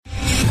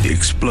The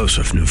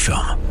explosive new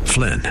film,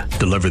 Flynn,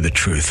 deliver the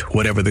truth,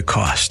 whatever the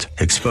cost,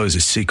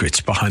 exposes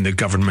secrets behind the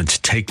government's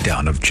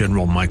takedown of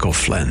General Michael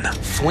Flynn.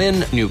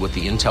 Flynn knew what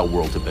the intel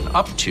world had been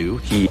up to.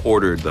 He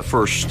ordered the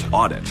first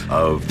audit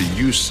of the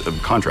use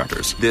of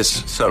contractors.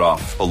 This set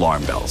off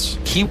alarm bells.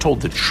 He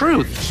told the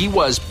truth. He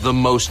was the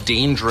most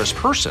dangerous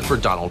person for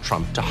Donald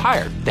Trump to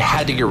hire. They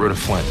had to get rid of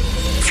Flynn.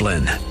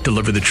 Flynn,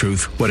 deliver the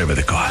truth, whatever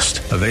the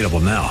cost. Available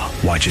now.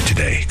 Watch it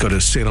today. Go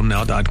to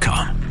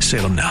salemnow.com.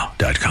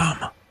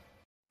 salemnow.com.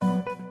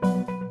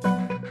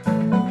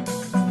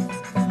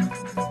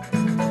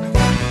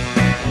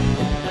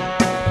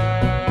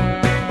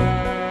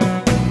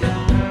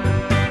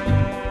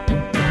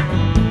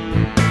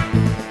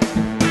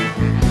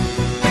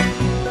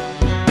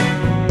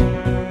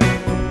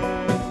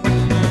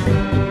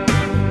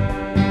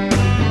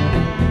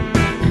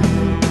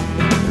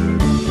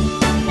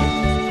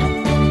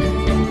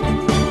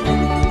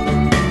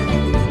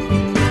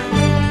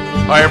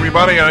 Hi,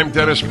 everybody. I'm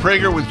Dennis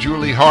Prager with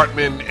Julie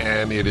Hartman,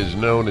 and it is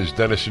known as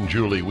Dennis and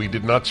Julie. We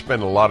did not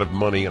spend a lot of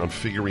money on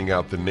figuring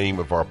out the name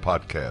of our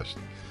podcast.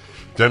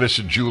 Dennis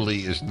and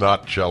Julie is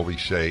not, shall we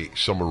say,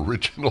 some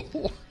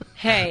original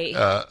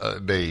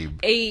name.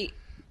 A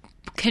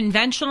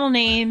conventional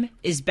name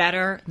is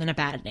better than a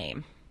bad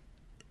name.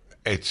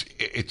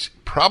 It's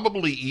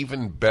probably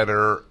even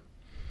better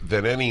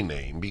than any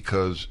name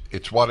because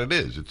it's what it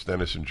is. It's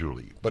Dennis and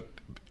Julie. But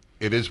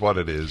it is what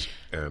it is,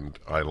 and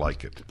I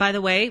like it. By the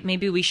way,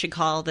 maybe we should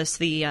call this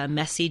the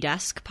Messy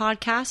Desk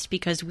podcast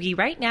because we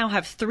right now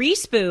have 3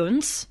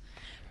 spoons,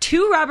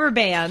 2 rubber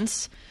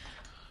bands,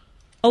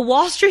 a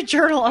Wall Street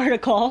Journal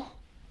article,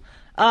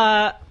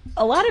 a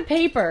lot of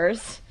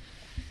papers,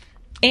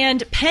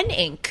 and pen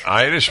ink.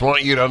 I just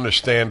want you to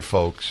understand,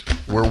 folks,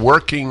 we're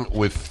working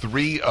with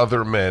 3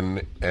 other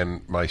men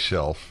and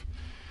myself.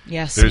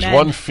 Yes, there's men.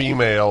 one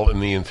female in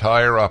the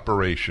entire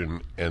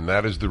operation, and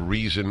that is the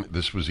reason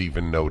this was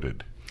even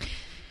noted.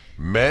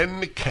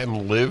 Men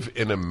can live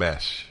in a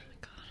mess.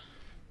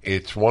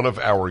 It's one of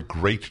our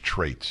great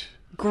traits.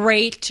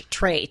 Great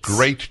traits.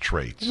 Great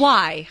traits.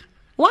 Why?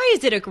 Why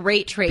is it a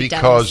great trait,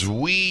 Because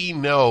Dennis? we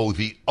know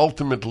the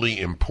ultimately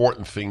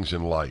important things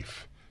in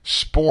life.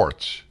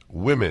 Sports,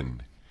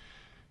 women,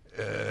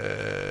 and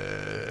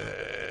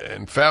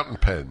fountain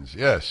pens.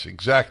 Yes,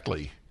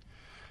 exactly.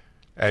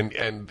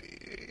 And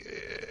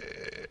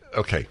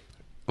okay,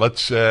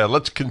 let's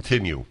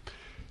continue.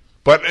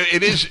 But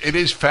it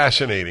is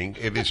fascinating.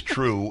 It is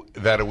true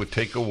that it would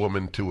take a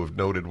woman to have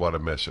noted what a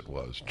mess it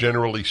was.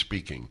 Generally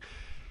speaking,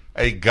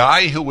 a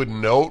guy who would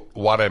note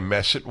what a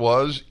mess it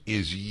was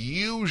is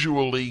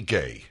usually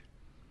gay,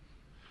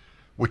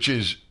 which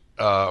is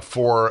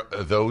for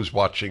those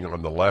watching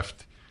on the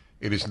left.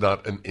 It is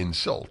not an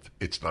insult.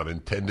 It's not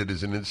intended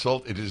as an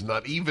insult. It is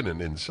not even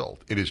an insult.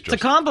 It is just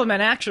it's a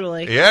compliment,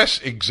 actually. Yes,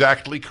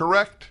 exactly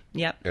correct.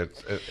 Yep.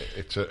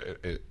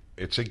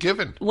 It's a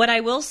given. What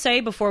I will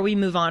say before we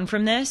move on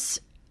from this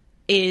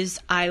is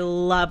I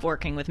love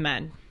working with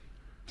men.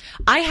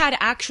 I had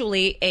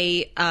actually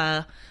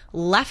a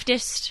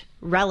leftist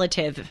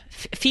relative,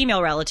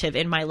 female relative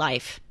in my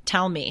life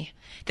tell me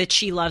that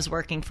she loves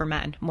working for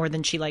men more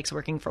than she likes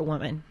working for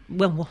women.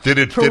 Did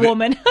it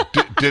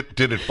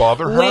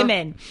bother her?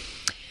 Women.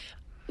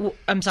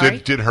 I'm sorry?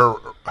 Did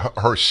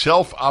her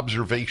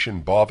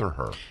self-observation bother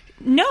her?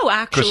 No,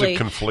 actually. Because it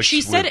conflicts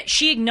she said with...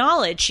 she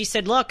acknowledged. She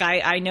said, look,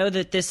 I know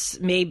that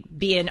this may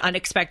be an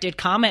unexpected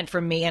comment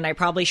from me, and I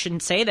probably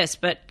shouldn't say this,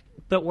 but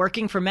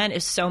working for men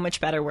is so much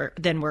better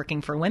than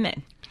working for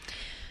women.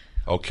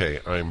 Okay,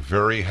 I'm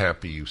very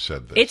happy you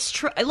said this. It's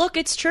true. Look,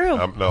 it's true.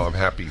 I'm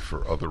happy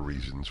for other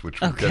reasons,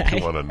 which we'll get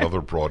to on another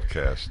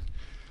broadcast.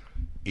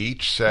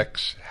 Each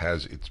sex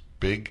has its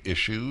big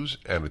issues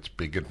and its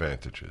big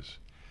advantages.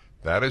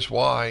 That is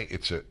why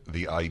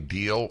the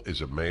ideal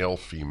is a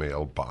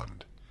male-female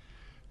bond.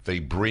 They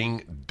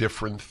bring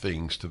different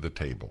things to the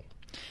table.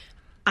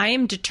 I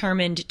am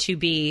determined to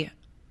be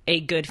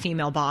a good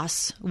female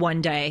boss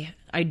one day.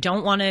 I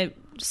don't want to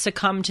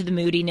succumb to the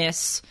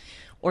moodiness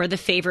or the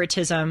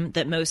favoritism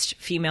that most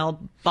female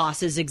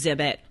bosses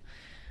exhibit.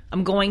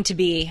 I'm going to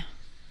be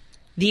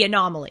the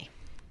anomaly.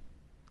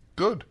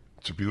 Good.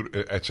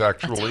 It's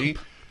actually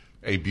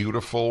a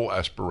beautiful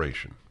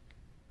aspiration.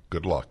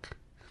 Good luck.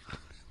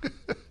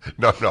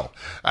 No.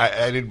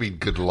 I didn't mean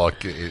good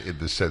luck in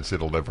the sense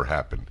it'll never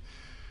happen.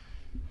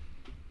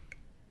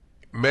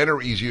 Men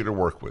are easier to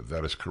work with.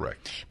 That is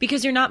correct.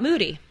 Because you're not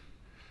moody.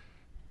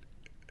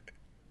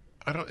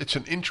 It's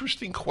an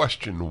interesting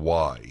question.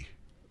 Why?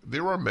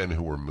 There are men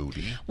who are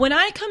moody. When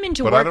I come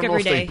into work every day... But I don't know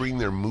if they bring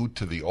their mood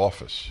to the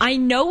office. I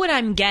know what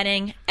I'm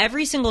getting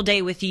every single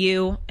day with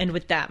you and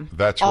with them.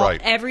 That's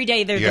right. Every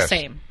day they're the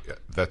same.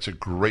 That's a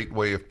great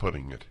way of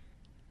putting it.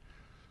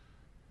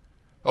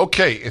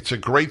 Okay, it's a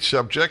great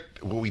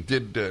subject. Well, we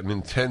did an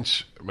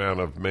intense amount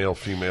of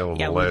male-female in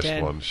the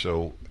last one.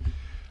 So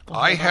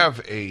I have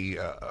a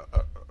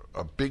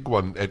big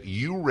one that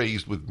you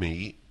raised with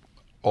me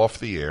off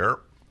the air,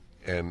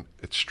 and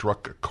it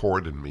struck a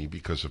chord in me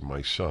because of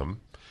my son.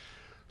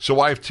 So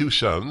I have 2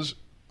 sons.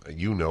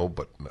 You know,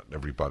 but not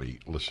everybody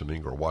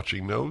listening or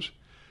watching knows.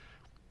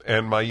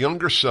 And my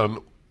younger son,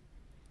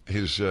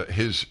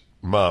 his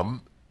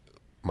mom,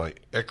 my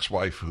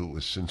ex-wife, who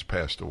has since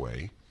passed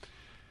away,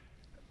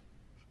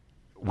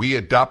 we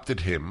adopted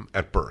him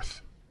at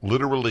birth.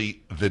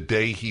 Literally, the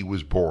day he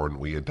was born,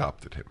 we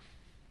adopted him.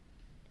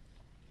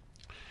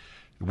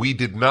 We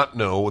did not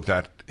know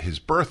that his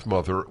birth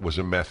mother was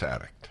a meth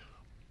addict.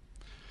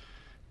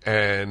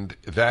 And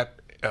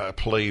that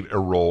played a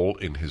role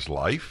in his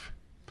life.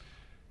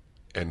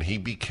 And he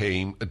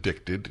became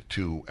addicted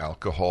to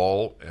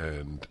alcohol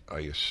and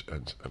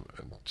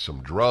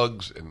some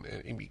drugs.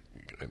 And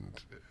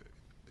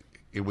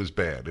it was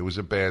bad. It was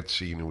a bad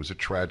scene. It was a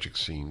tragic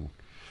scene.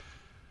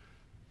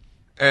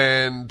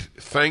 And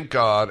thank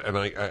God, and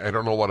I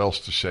don't know what else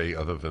to say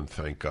other than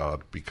thank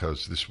God,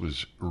 because this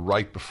was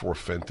right before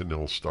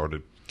fentanyl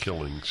started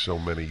killing so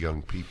many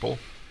young people,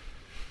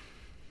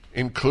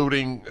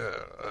 including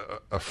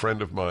a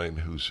friend of mine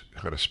who's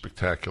had a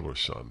spectacular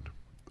son,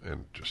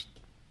 and just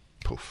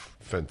poof,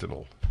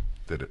 fentanyl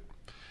did it.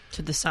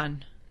 To the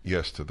son.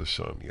 Yes, to the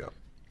son, yeah.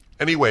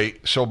 Anyway,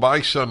 so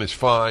my son is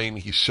fine,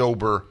 he's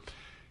sober.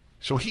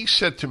 So he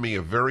said to me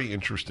a very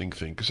interesting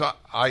thing, because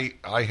I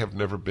have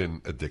never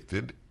been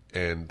addicted,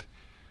 and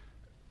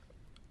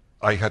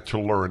I had to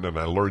learn, and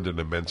I learned an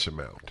immense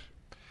amount.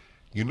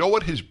 You know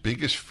what his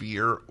biggest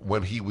fear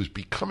when he was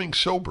becoming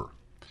sober?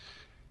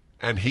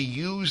 And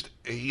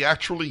he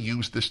actually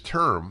used this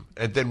term,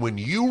 and then when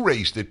you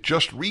raised it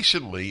just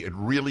recently, it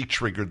really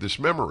triggered this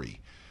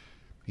memory.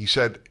 He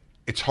said,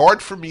 "It's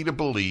hard for me to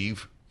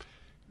believe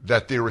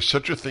that there is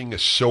such a thing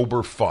as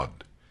sober fun.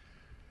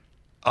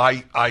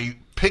 I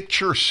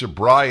picture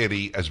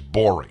sobriety as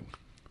boring."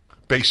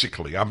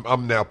 Basically,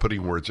 I'm now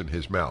putting words in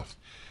his mouth.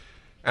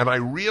 And I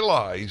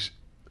realize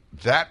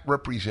that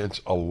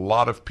represents a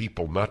lot of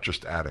people, not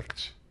just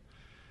addicts.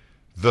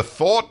 The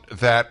thought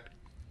that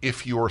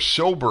if you're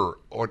sober,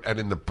 and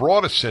in the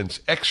broadest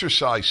sense,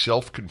 exercise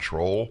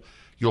self-control,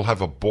 you'll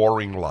have a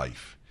boring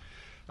life.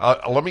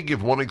 Let me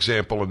give one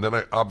example, and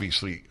then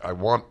I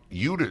want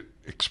you to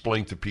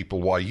explain to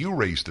people why you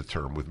raised the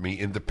term with me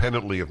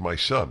independently of my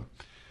son.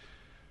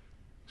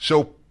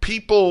 So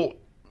people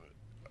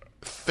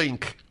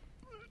think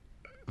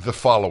the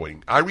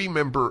following. I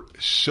remember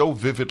so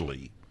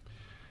vividly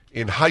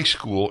in high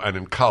school and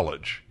in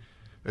college,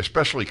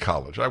 especially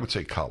college, I would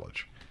say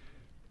college,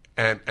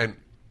 and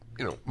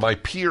you know, my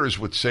peers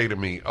would say to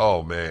me,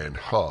 "Oh man,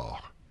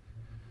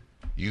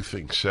 you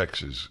think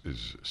sex is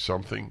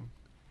something?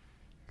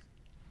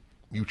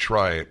 You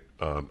try it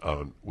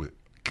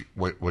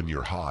when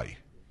you're high."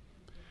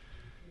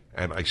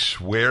 And I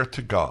swear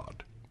to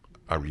God,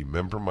 I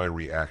remember my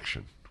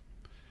reaction.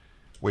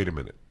 Wait a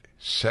minute.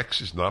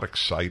 Sex is not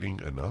exciting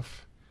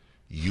enough?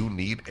 You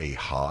need a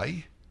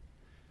high?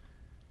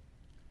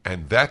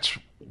 And that's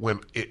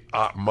when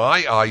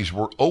my eyes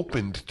were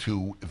opened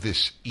to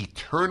this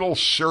eternal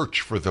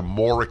search for the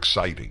more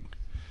exciting.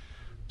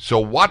 So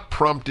what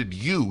prompted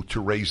you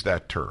to raise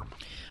that term?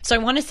 So I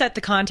want to set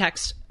the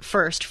context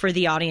first for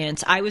the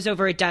audience. I was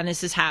over at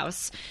Dennis's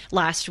house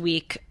last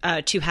week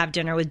to have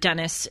dinner with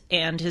Dennis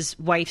and his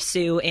wife,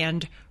 Sue,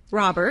 and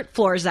Robert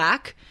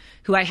Florzak,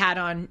 who I had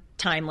on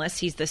Timeless.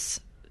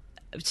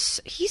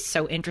 He's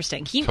so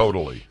interesting.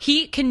 Totally.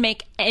 He can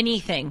make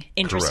anything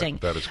interesting.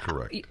 Correct. That is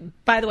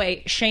correct. By the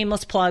way,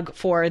 shameless plug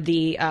for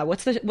the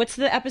what's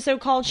the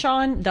episode called,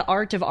 Sean? The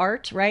Art of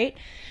Art, right?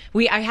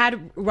 I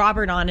had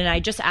Robert on, and I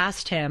just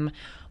asked him,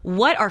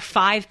 what are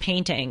 5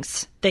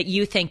 paintings that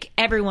you think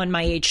everyone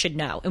my age should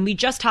know? And we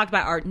just talked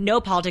about art,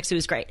 no politics. It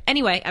was great.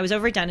 Anyway, I was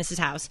over at Dennis's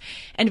house,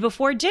 and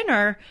before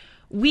dinner,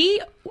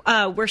 we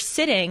were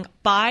sitting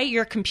by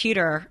your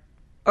computer.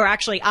 Or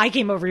actually, I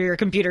came over to your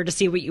computer to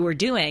see what you were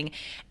doing.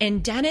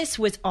 And Dennis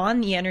was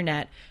on the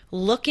internet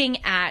looking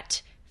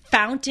at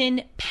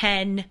fountain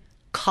pen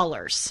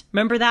colors.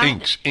 Remember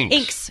that?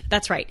 Inks.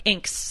 That's right.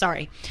 Inks.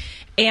 Sorry.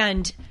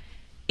 And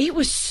it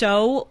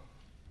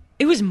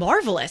was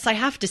marvelous, I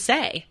have to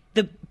say.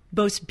 The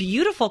most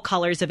beautiful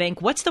colors of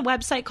ink. What's the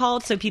website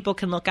called so people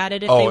can look at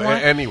it if they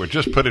want? Anyway,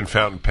 just put in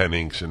fountain pen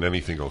inks and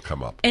anything will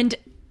come up. And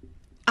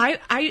I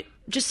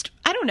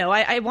don't know.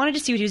 I wanted to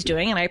see what he was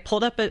doing, and I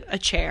pulled up a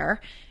chair,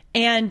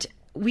 and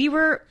we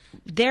were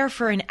there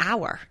for an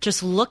hour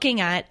just looking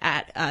at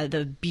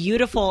the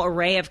beautiful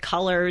array of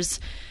colors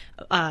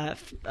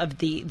of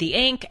the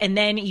ink. And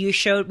then you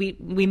showed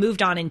we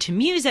moved on into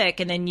music,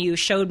 and then you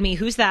showed me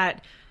who's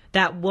the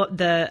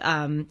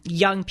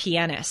young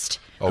pianist.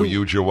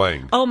 Yuja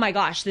Wang. Oh my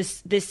gosh,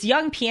 this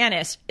young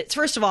pianist, it's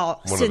first of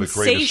all one sensational. of the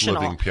greatest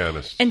living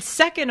pianists. And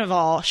second of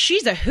all,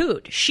 she's a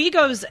hoot. She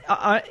goes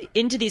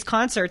into these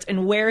concerts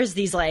and wears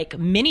these like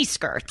mini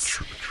skirts.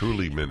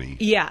 Truly mini.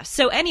 Yeah.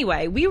 So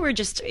anyway,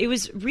 it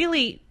was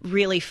really,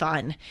 really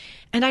fun.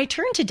 And I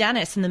turned to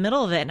Dennis in the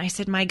middle of it and I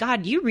said, "My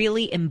God, you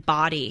really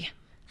embody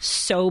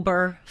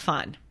sober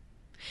fun."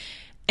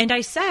 And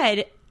I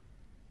said,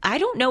 "I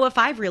don't know if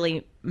I've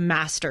really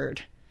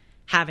mastered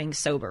having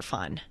sober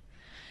fun."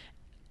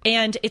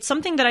 And it's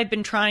something that I've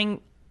been trying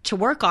to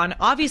work on.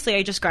 Obviously,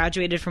 I just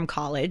graduated from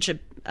college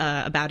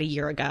about a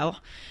year ago.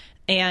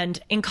 And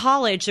in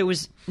college, there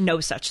was no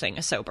such thing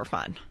as sober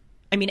fun.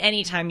 I mean,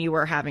 anytime you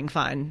were having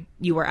fun,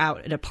 you were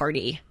out at a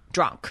party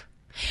drunk.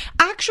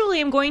 Actually,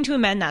 I'm going to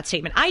amend that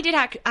statement. I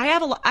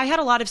had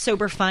a lot of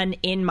sober fun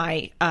in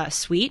my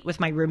suite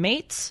with my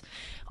roommates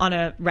on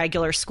a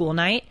regular school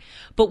night.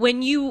 But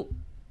when you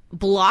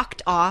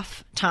blocked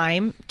off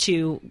time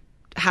to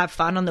have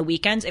fun on the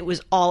weekends, it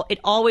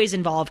always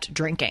involved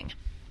drinking.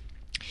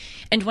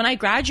 And when I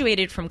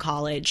graduated from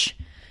college,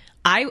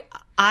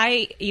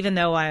 I even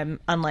though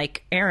I'm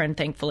unlike Aaron,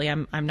 thankfully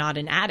I'm not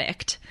an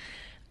addict,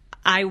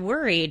 I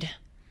worried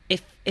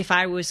if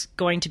I was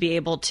going to be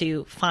able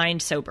to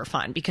find sober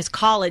fun, because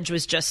college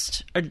was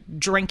just a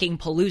drinking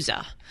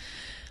palooza.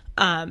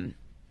 And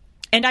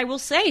I will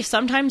say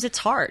sometimes it's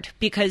hard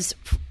because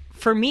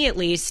for me, at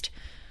least,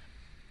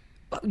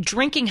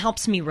 drinking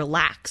helps me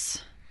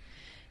relax,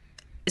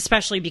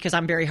 especially because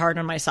I'm very hard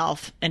on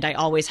myself. And I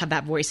always have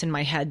that voice in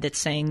my head that's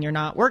saying, you're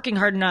not working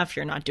hard enough.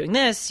 You're not doing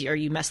this, or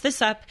you messed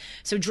this up.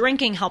 So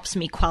drinking helps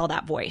me quell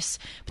that voice.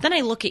 But then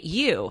I look at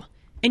you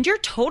and you're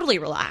totally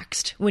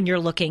relaxed when you're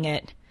looking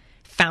at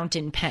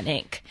fountain pen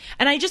ink.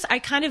 And I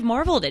kind of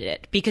marveled at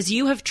it because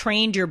you have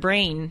trained your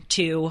brain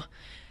to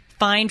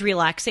find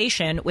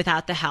relaxation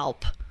without the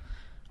help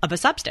of a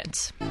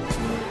substance.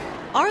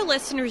 Our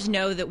listeners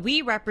know that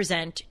we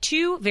represent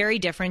two very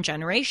different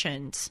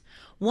generations.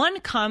 One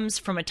comes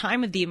from a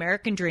time of the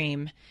American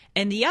dream,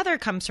 and the other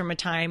comes from a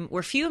time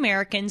where few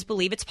Americans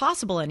believe it's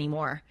possible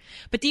anymore.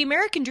 But the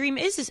American dream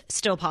is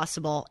still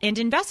possible, and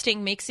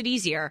investing makes it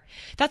easier.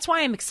 That's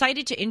why I'm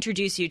excited to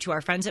introduce you to our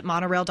friends at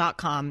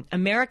Monorail.com,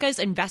 America's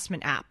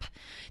investment app.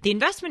 The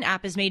investment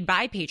app is made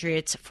by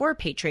patriots for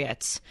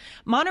patriots.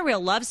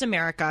 Monorail loves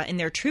America, and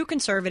they're true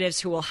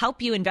conservatives who will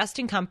help you invest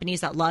in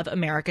companies that love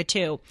America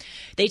too.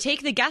 They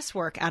take the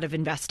guesswork out of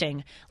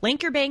investing.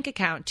 Link your bank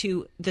account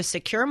to the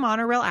secure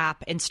Monorail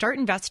app and start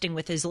investing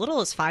with as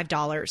little as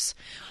 $5.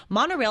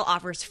 Monorail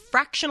offers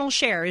fractional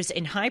shares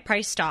in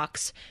high-priced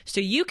stocks,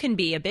 so you can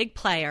be a big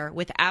player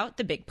without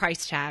the big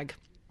price tag.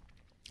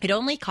 It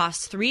only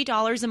costs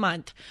 $3 a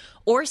month,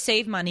 or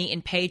save money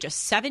and pay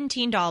just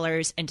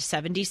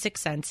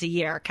 $17.76 a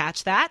year.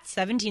 Catch that?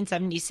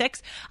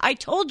 $17.76. I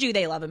told you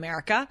they love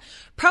America.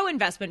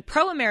 Pro-investment,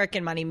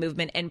 pro-American money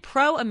movement, and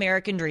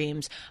pro-American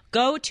dreams.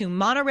 Go to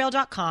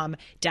Monorail.com,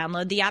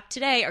 download the app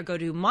today, or go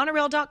to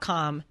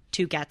Monorail.com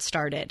to get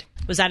started.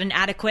 Was that an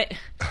adequate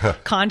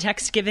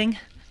context giving?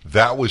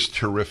 That was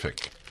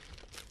terrific.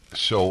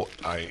 So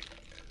I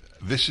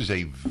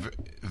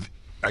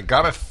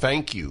gotta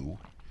thank you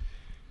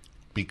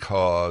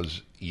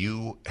because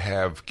you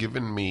have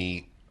given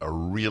me a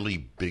really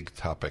big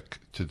topic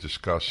to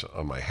discuss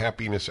on my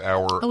happiness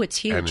hour. Oh, it's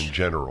huge. And in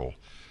general,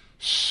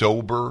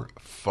 sober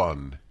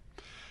fun.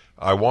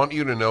 I want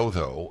you to know,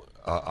 though,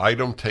 I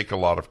don't take a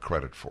lot of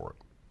credit for it.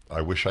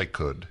 I wish I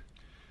could.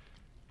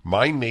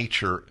 My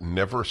nature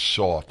never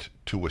sought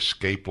to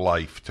escape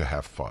life to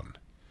have fun.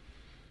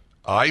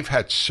 I've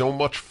had so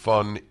much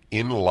fun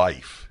in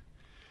life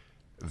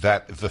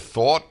that the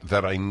thought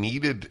that I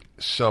needed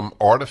some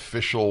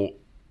artificial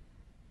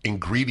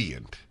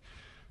ingredient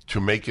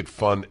to make it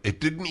fun, it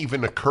didn't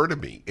even occur to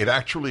me. It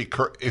actually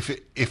occurred,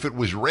 if it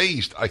was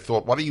raised, I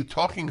thought, what are you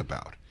talking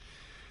about?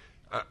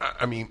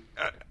 I mean,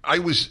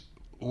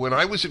 when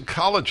I was in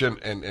college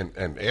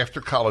and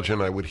after college,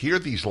 and I would hear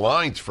these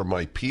lines from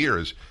my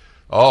peers,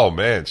 oh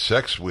man,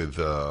 sex with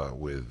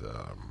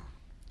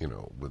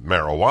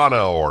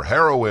marijuana or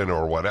heroin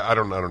or what, I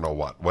don't know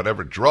what,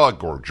 whatever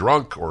drug or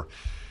drunk or,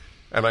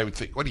 and I would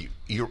think, what do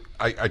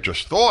I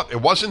just thought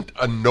it wasn't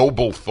a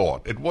noble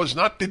thought. It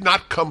did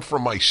not come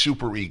from my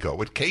super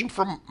ego. It came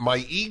from my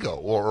ego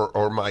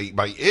or my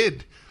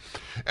id.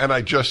 And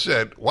I just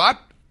said, what?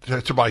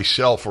 To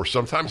myself, or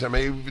sometimes I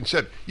may have even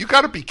said, you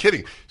got to be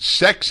kidding.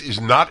 Sex is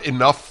not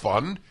enough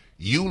fun.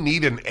 You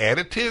need an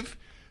additive.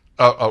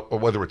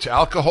 Whether it's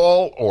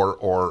alcohol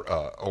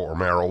or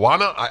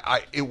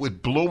marijuana, it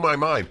would blow my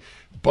mind.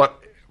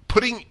 But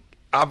putting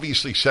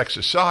obviously sex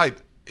aside,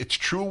 it's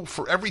true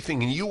for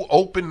everything. And you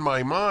opened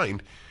my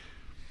mind,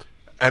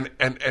 and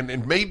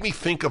it made me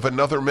think of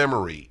another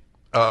memory.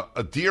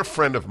 A dear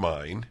friend of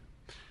mine,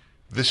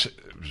 this was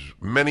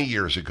many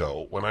years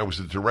ago, when I was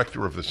the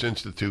director of this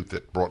institute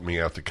that brought me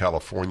out to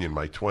California in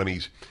my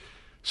 20s.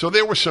 So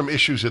there were some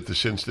issues at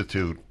this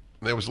institute.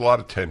 There was a lot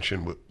of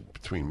tension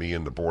between me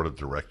and the board of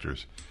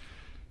directors.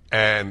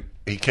 And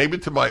he came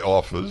into my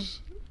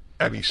office,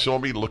 and he saw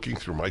me looking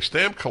through my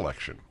stamp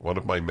collection, one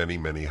of my many,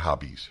 many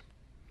hobbies.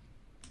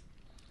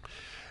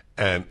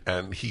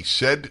 And he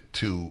said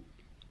to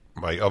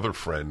my other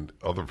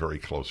very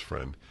close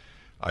friend,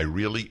 I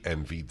really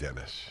envy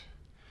Dennis.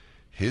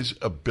 His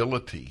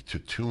ability to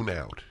tune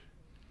out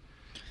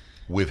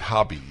with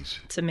hobbies.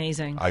 It's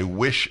amazing. I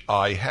wish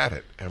I had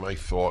it. And I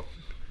thought,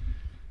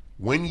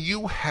 when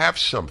you have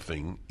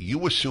something,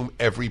 you assume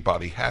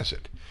everybody has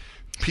it.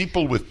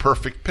 People with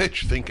perfect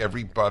pitch think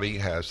everybody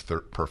has their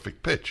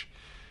perfect pitch.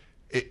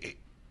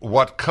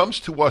 What comes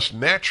to us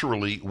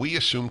naturally, we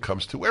assume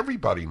comes to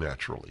everybody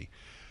naturally.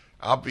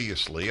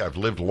 obviously, I've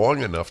lived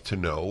long enough to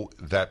know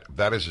that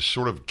that is a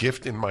sort of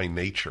gift in my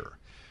nature,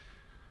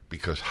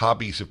 because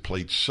hobbies have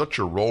played such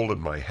a role in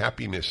my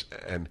happiness,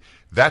 and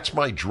that's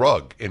my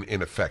drug,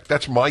 in effect.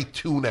 That's my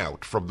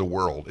tune-out from the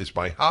world, is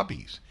my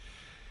hobbies.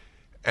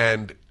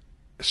 And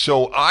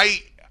so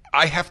I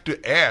have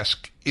to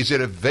ask, is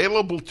it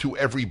available to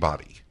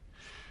everybody?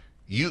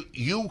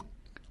 You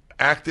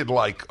acted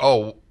like,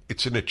 oh,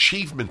 it's an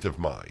achievement of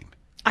mine.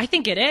 I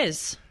think it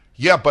is.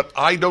 Yeah, but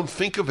I don't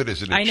think of it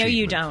as an achievement. I know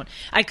you don't.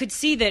 I could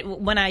see that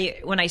when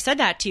I said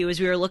that to you as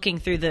we were looking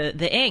through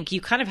the ink, you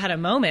kind of had a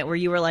moment where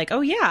you were like,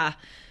 oh, yeah,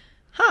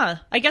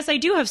 I guess I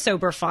do have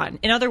sober fun.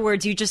 In other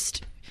words, you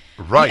just,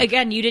 right.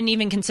 Again, you didn't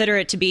even consider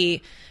it to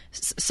be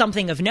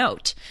something of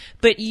note.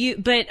 But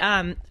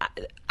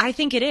I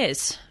think it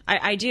is.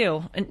 I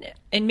do.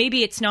 And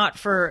maybe it's not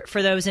for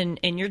those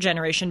in your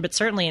generation, but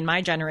certainly in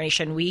my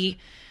generation,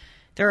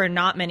 there are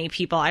not many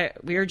people. I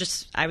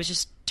was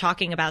just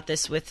talking about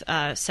this with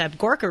Seb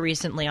Gorka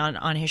recently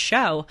on his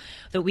show,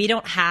 that we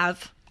don't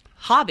have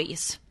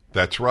hobbies.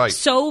 That's right.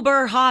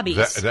 Sober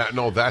hobbies.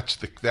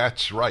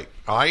 That's right.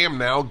 I am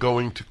now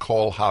going to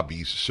call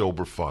hobbies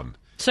sober fun.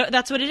 So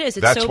that's what it is.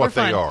 It's that's sober what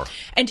fun. They are.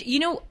 And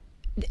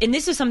and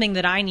this is something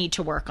that I need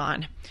to work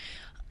on.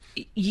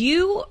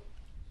 You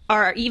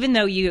are, even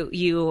though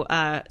you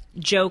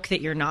joke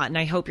that you're not, and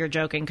I hope you're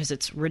joking because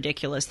it's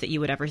ridiculous that you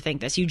would ever think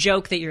this. You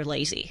joke that you're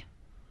lazy.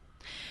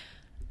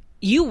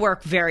 You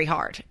work very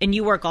hard, and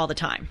you work all the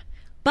time.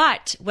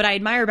 But what I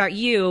admire about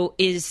you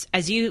is,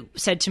 as you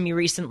said to me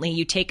recently,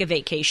 you take a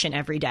vacation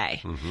every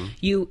day. Mm-hmm.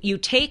 You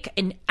take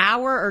an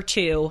hour or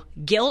two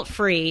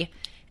guilt-free,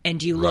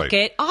 and you look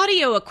at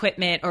audio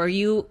equipment, or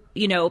you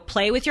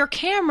play with your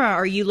camera,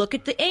 or you look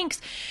at the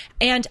inks.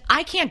 And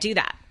I can't do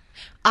that.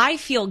 I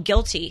feel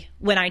guilty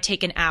when I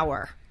take an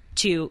hour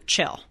to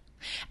chill.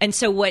 And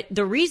so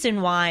the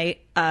reason why,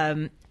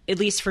 at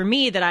least for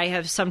me, that I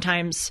have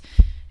sometimes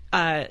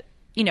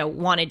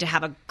wanted to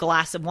have a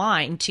glass of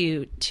wine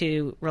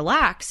to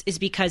relax is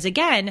because,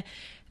 again,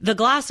 the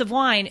glass of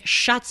wine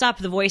shuts up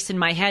the voice in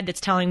my head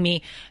that's saying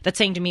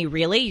to me,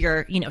 really,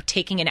 you're,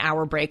 taking an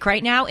hour break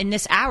right now? In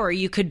this hour,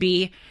 you could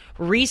be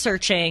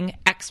researching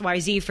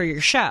XYZ for your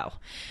show.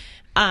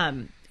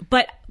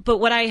 But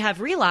what I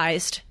have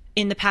realized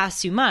in the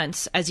past few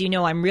months, as you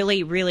know, I'm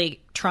really, really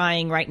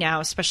trying right now,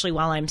 especially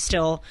while I'm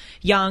still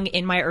young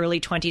in my early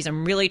 20s,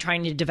 I'm really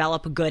trying to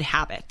develop good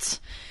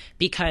habits.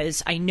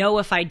 Because I know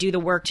if I do the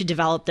work to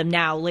develop them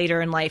now,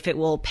 later in life, it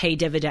will pay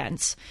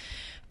dividends.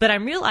 But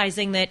I'm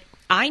realizing that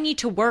I need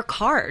to work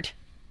hard.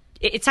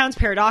 It sounds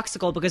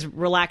paradoxical because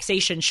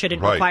relaxation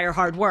shouldn't require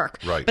hard work.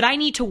 Right. But I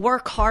need to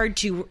work hard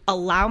to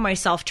allow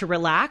myself to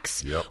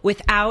relax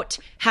without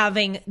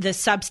having the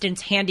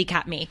substance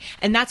handicap me.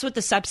 And that's what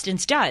the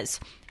substance does.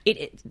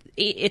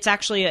 It's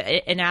actually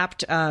an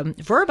apt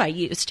verb I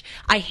used.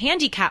 I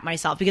handicap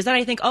myself because then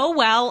I think, oh,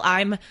 well,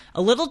 I'm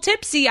a little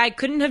tipsy. I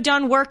couldn't have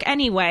done work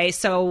anyway,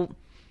 so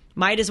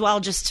might as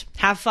well just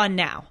have fun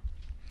now.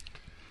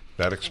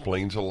 That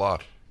explains a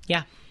lot.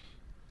 Yeah.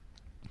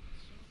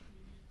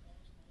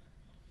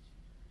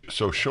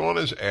 So Sean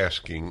is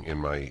asking in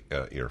my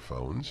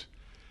earphones,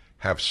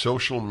 have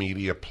social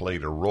media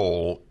played a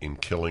role in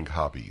killing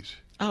hobbies?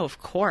 Oh, of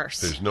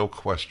course. There's no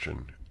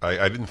question.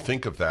 I didn't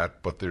think of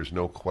that, but there's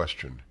no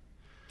question.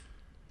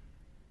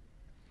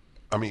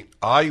 I mean,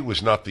 I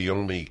was not the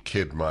only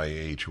kid my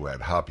age who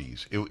had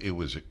hobbies. It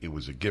was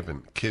a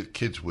given.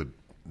 Kids would.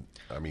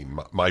 I mean,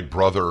 my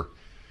brother,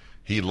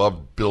 he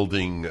loved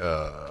building,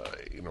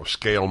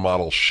 scale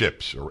model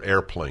ships or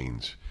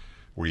airplanes,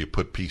 where you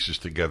put pieces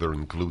together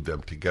and glued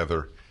them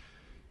together.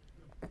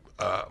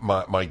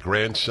 My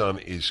grandson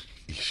is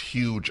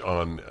huge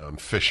on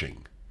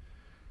fishing.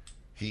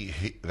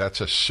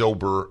 That's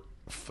sober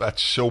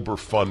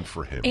fun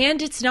for him.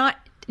 And it's not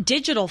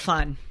digital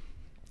fun.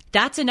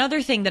 That's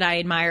another thing that I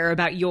admire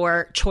about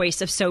your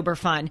choice of sober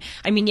fun.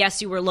 I mean,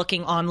 yes, you were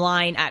looking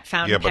online at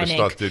Fountain Pen. Yeah, but it's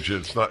not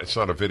digital. It's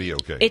not a video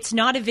game. It's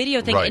not a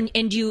video thing. Right.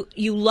 And you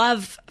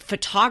love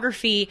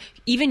photography,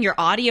 even your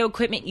audio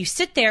equipment. You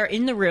sit there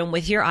in the room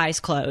with your eyes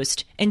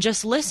closed and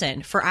just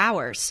listen for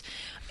hours.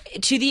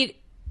 To the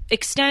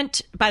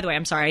extent, by the way,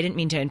 I'm sorry, I didn't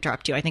mean to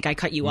interrupt you. I think I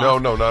cut you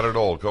off. No, not at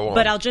all. Go on.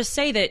 But I'll just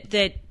say that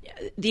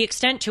the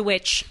extent to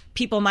which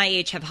people my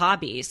age have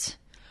hobbies,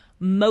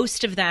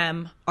 most of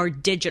them are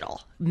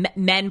digital.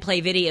 Men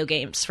play video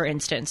games, for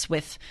instance,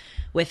 with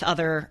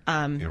other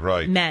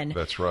men.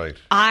 That's right.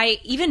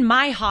 Even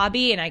my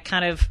hobby, and I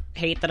kind of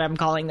hate that I'm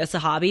calling this a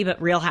hobby,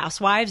 but Real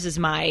Housewives is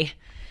my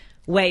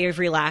way of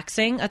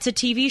relaxing. That's a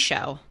TV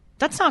show.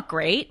 That's not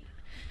great.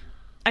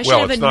 It's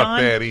not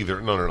bad either.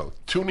 No.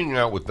 Tuning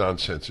out with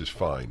nonsense is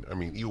fine. I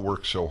mean, you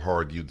work so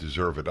hard, you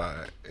deserve it.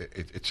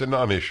 It's a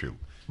non-issue.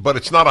 But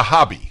it's not a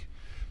hobby.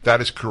 That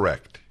is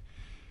correct.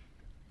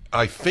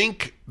 I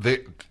think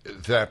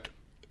that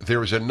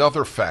there is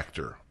another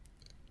factor,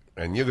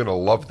 and you're going to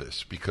love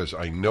this because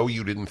I know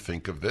you didn't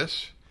think of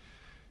this,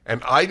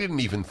 and I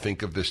didn't even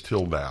think of this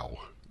till now.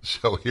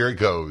 So here it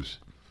goes.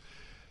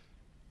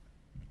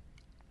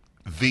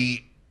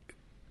 The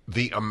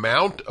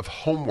amount of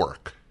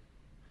homework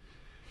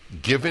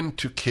given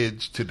to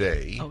kids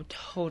today Oh,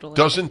 totally.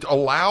 doesn't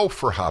allow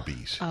for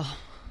hobbies. Oh,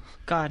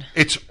 God.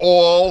 It's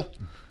all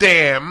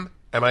damn,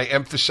 and I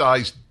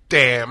emphasize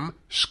damn,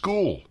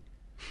 school.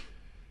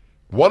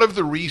 One of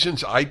the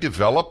reasons I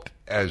developed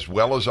as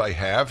well as I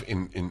have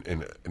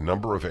in a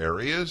number of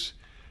areas,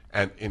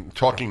 and in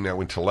talking now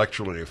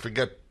intellectually, I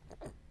forget,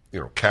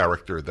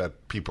 character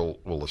that people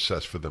will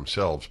assess for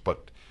themselves,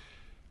 but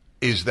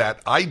is that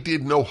I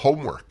did no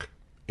homework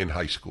in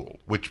high school,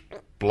 which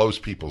blows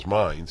people's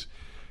minds.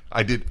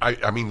 I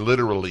mean,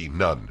 literally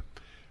none.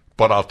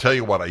 But I'll tell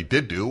you what I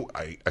did do.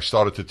 I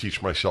started to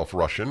teach myself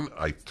Russian.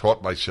 I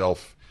taught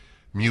myself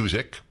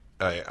music.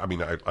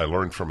 I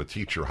learned from a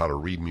teacher how to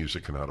read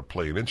music and how to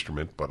play an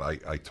instrument, but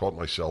I taught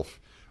myself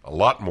a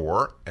lot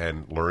more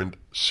and learned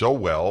so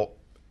well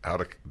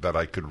that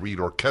I could read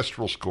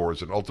orchestral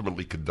scores and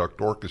ultimately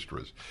conduct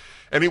orchestras.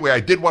 Anyway,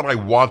 I did what I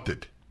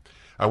wanted.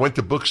 I went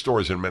to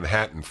bookstores in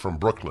Manhattan from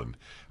Brooklyn,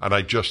 and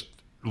I just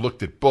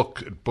looked at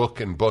book.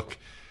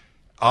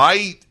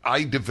 I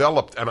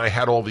developed, and I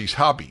had all these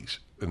hobbies.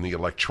 In the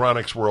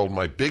electronics world,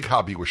 my big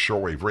hobby was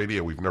shortwave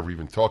radio. We've never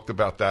even talked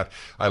about that.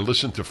 I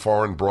listened to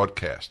foreign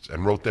broadcasts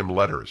and wrote them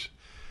letters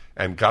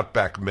and got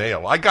back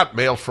mail. I got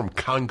mail from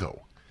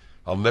Congo.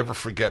 I'll never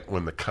forget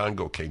when the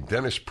Congo came.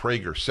 Dennis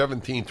Prager,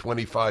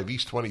 1725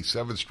 East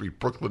 27th Street,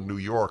 Brooklyn, New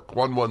York,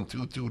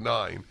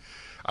 11229.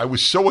 I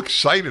was so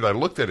excited. I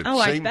looked at it. Oh,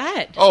 I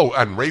bet. Oh,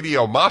 and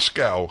Radio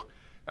Moscow.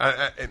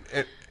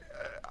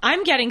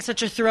 I'm getting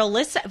such a thrill.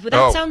 Listen,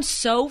 that sounds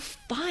so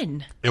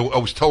fun. It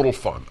was total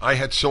fun. I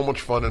had so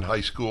much fun in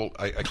high school.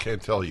 I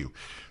can't tell you.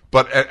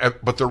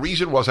 But the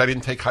reason was I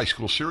didn't take high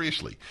school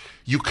seriously.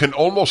 You can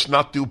almost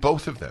not do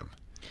both of them.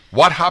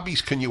 What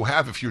hobbies can you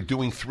have if you're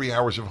doing 3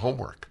 hours of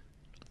homework?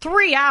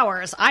 3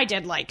 hours? I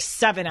did like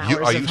 7 hours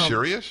Are you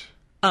serious?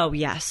 Oh,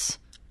 yes.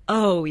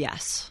 Oh,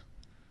 yes.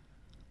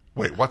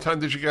 Wait, what time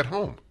did you get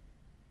home?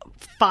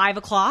 5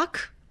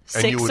 o'clock?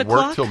 6 o'clock? And you would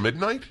work till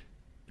midnight?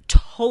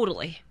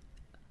 Totally.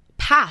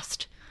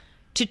 Past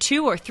to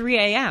 2 or 3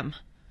 a.m.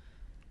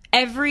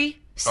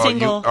 every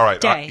single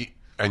day.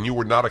 And you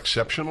were not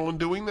exceptional in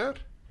doing that?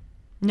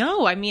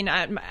 No, I mean,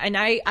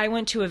 I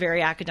went to a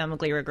very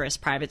academically rigorous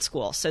private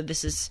school, so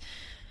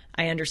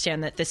I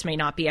understand that this may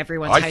not be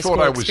everyone's high school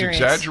experience. I thought I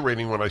was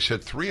exaggerating when I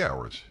said 3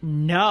 hours.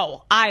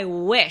 No, I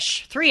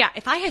wish.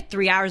 If I had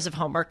 3 hours of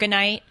homework a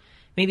night,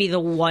 maybe the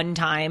one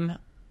time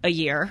a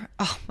year,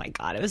 oh my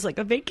God, it was like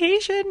a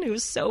vacation. It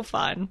was so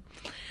fun.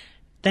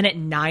 Then at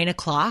 9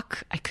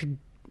 o'clock, I could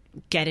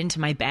get into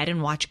my bed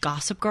and watch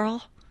Gossip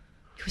Girl.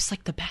 It was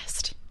like the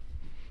best.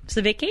 It was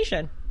a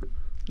vacation.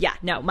 Yeah,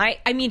 no,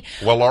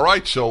 Well, all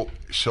right, so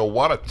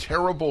what a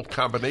terrible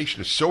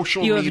combination of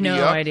social media have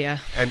no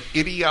idea. And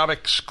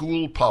idiotic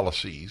school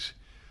policies.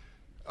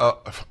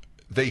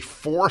 They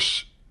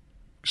force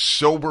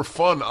sober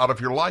fun out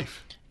of your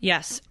life.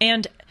 Yes,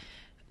 and,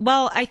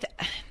 well,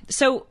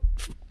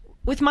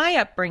 with my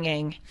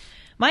upbringing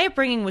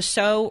was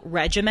so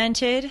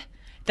regimented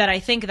that I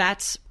think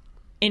that's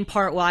in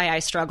part why I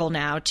struggle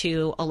now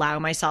to allow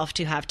myself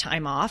to have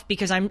time off,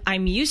 because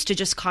I'm used to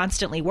just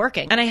constantly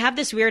working. And I have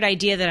this weird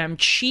idea that I'm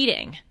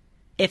cheating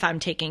if I'm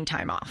taking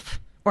time off,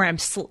 or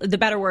the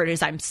better word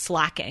is I'm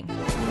slacking.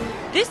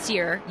 This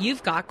year,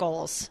 you've got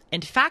goals,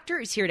 and Factor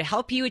is here to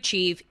help you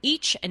achieve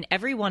each and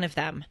every one of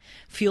them.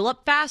 Fuel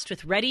up fast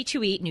with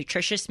ready-to-eat,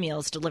 nutritious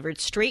meals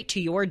delivered straight to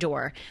your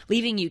door,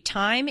 leaving you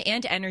time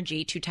and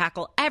energy to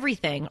tackle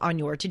everything on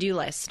your to-do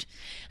list.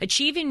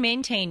 Achieve and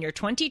maintain your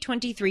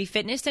 2023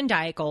 fitness and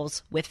diet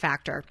goals with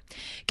Factor.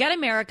 Get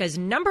America's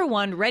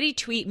 #1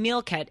 ready-to-eat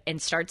meal kit and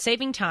start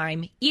saving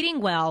time, eating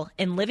well,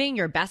 and living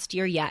your best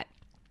year yet.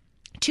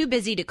 Too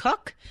busy to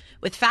cook?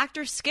 With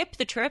Factor, skip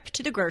the trip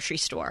to the grocery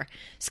store.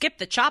 Skip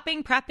the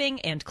chopping, prepping,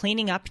 and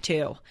cleaning up,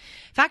 too.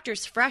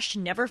 Factor's fresh,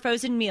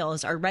 never-frozen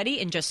meals are ready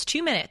in just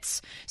 2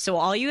 minutes, so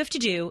all you have to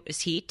do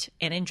is heat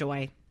and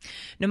enjoy.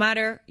 No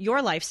matter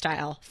your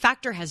lifestyle,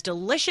 Factor has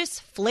delicious,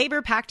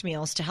 flavor-packed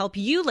meals to help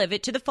you live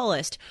it to the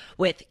fullest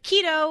with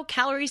keto,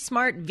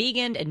 calorie-smart,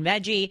 vegan, and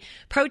veggie,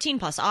 protein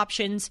plus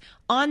options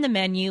on the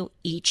menu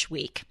each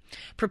week.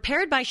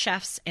 Prepared by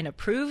chefs and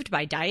approved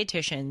by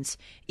dietitians,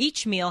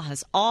 each meal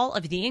has all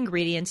of the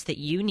ingredients that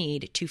you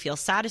need to feel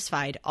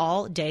satisfied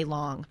all day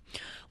long.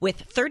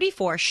 With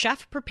 34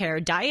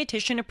 chef-prepared,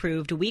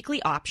 dietitian-approved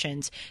weekly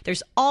options,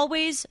 there's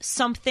always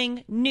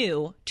something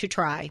new to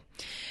try.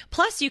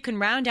 Plus, you can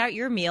round out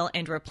your meal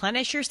and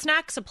replenish your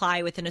snack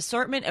supply with an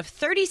assortment of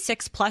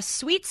 36-plus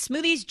sweets,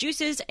 smoothies,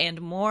 juices, and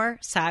more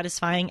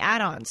satisfying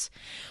add-ons.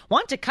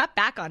 Want to cut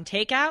back on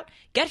takeout?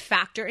 Get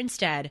Factor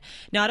instead.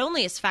 Not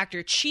only is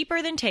Factor cheap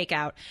cheaper than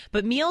takeout,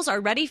 but meals are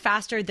ready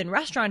faster than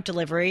restaurant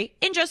delivery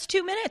in just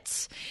 2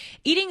 minutes.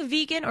 Eating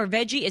vegan or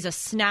veggie is a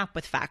snap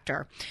with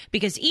Factor.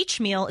 Because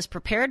each meal is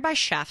prepared by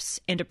chefs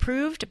and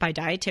approved by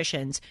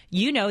dietitians,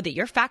 you know that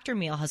your Factor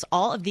meal has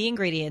all of the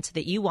ingredients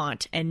that you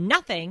want and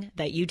nothing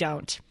that you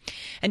don't.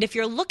 And if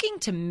you're looking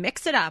to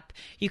mix it up,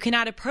 you can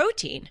add a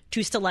protein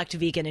to select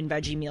vegan and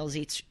veggie meals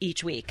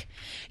each week.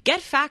 Get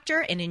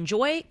Factor and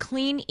enjoy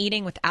clean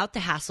eating without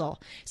the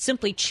hassle.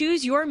 Simply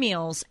choose your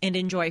meals and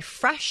enjoy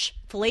fresh,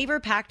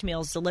 flavor-packed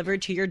meals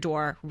delivered to your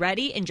door,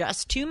 ready in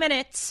just 2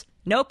 minutes.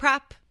 No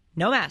prep,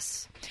 no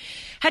mess.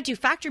 Head to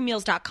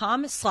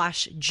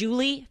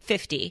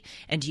factormeals.com/Julie50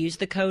 and use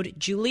the code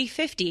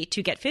Julie50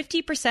 to get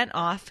 50%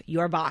 off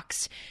your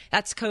box.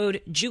 That's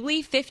code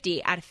Julie50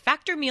 at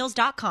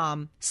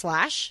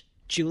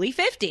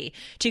factormeals.com/Julie50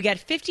 to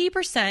get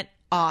 50%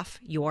 off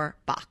your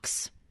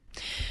box.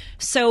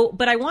 So,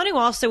 but I want to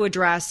also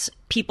address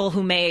people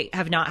who may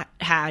have not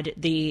had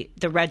the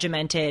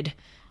regimented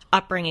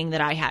upbringing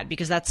that I had,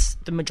 because that's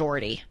the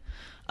majority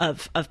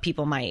of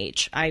people my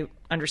age. I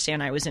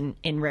understand I was in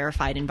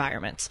rarefied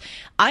environments.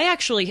 I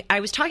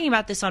was talking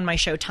about this on my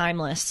show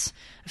Timeless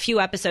a few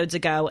episodes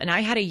ago, and I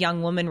had a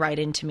young woman write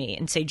into me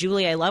and say,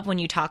 Julie, I love when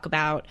you talk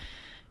about,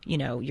 you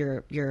know,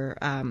 your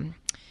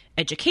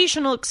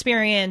educational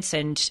experience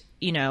and,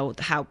 you know,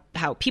 how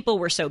people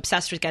were so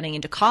obsessed with getting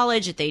into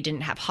college that they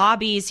didn't have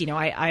hobbies. You know,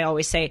 I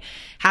always say,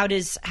 how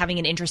does having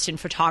an interest in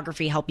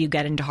photography help you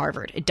get into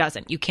Harvard? It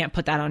doesn't. You can't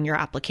put that on your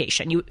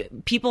application.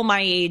 People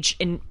my age,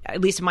 at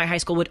least in my high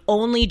school, would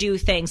only do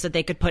things that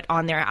they could put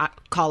on their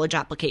college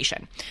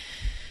application.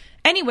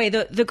 Anyway,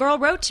 the girl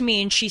wrote to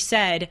me and she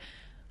said,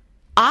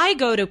 I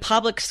go to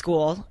public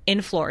school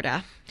in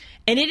Florida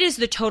and it is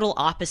the total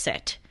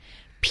opposite.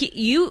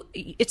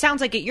 It sounds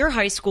like at your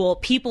high school,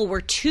 people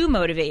were too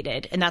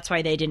motivated, and that's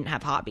why they didn't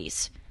have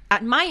hobbies.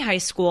 At my high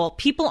school,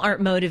 people aren't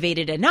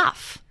motivated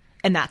enough,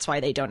 and that's why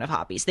they don't have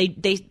hobbies. They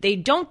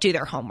don't do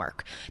their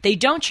homework. They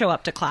don't show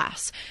up to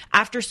class.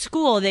 After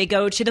school, they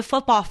go to the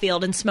football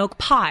field and smoke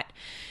pot.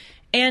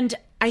 And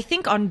I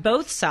think on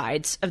both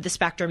sides of the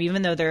spectrum,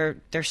 even though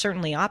they're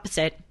certainly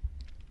opposite,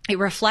 it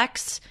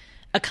reflects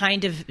a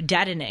kind of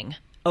deadening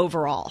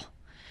overall,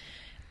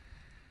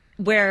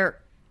 where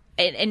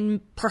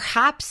and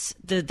perhaps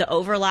the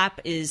overlap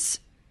is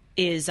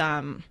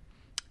the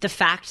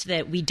fact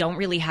that we don't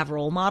really have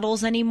role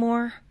models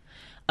anymore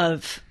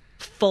of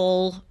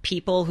full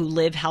people who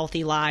live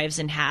healthy lives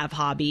and have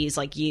hobbies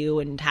like you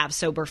and have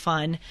sober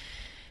fun.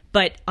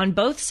 But on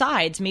both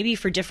sides, maybe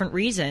for different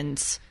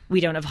reasons,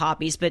 we don't have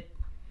hobbies, but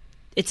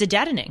it's a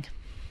deadening.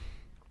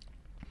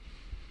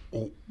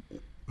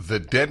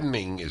 The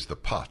deadening is the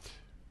pot.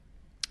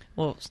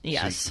 Well,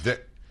 yes. See,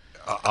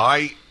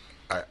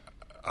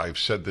 I've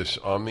said this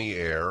on the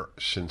air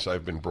since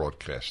I've been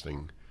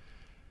broadcasting.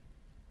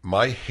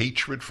 My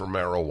hatred for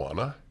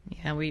marijuana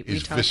we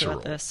is talked visceral.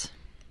 about this.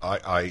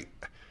 I'm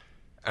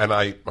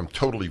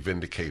totally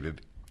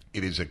vindicated.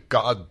 It is a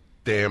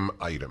goddamn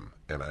item,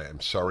 and I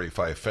am sorry if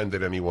I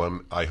offended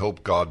anyone. I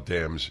hope God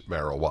damns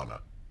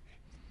marijuana.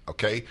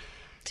 Okay?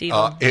 It's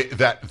evil.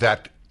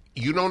 That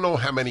you don't know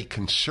how many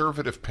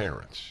conservative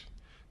parents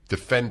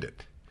defend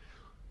it.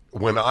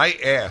 When I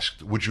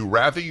asked, would you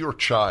rather your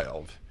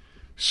child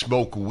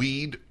smoke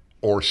weed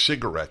or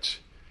cigarettes,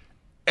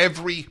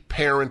 every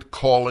parent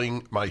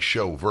calling my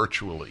show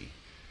virtually,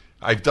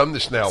 I've done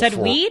this now said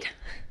for weed?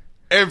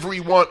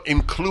 Everyone,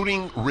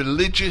 including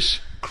religious,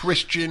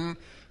 Christian,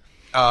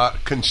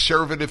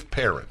 conservative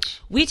parents.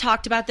 We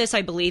talked about this,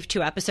 I believe,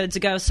 2 episodes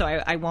ago, so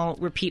I won't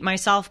repeat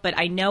myself, but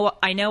I know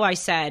I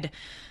said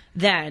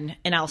then,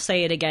 and I'll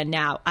say it again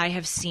now, I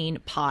have seen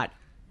pot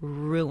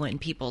ruin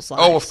people's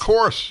lives. Oh, of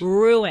course.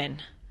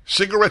 Ruin.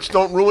 Cigarettes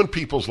don't ruin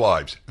people's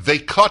lives. They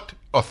cut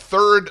a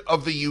third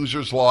of the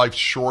user's lives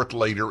short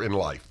later in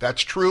life.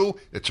 That's true.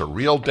 It's a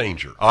real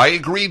danger. I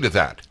agree to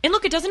that. And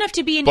look, it doesn't have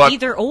to be an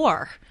either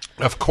or.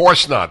 Of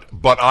course not.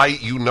 But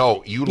you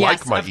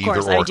like my either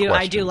or question.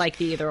 I do like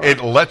the either or.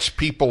 It lets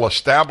people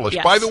establish.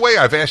 Yes. By the way,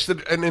 I've asked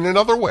it in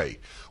another way.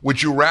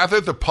 Would you rather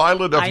the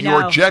pilot of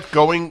your jet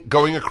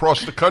going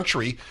across the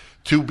country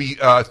to be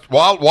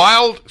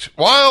while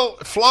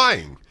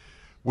flying?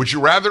 Would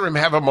you rather him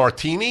have a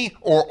martini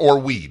or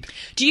weed?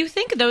 Do you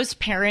think those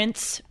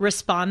parents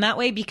respond that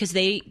way because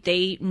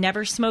they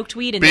never smoked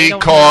weed and no,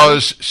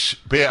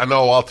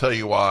 I'll tell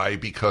you why.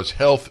 Because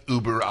health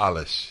über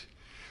alles.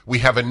 We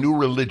have a new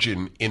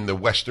religion in the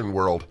Western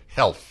world,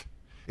 health.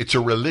 It's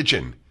a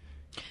religion.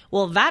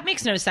 Well, that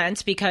makes no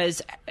sense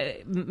because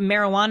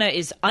marijuana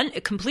is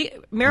complete.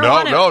 No.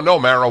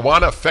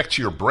 Marijuana affects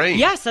your brain.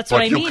 Yes, that's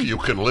what I mean. You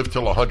can live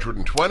till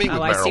 120 with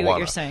marijuana. I see what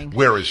you're saying.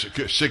 Whereas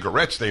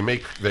cigarettes, they may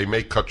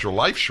cut your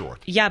life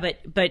short. Yeah,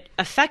 but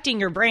affecting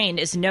your brain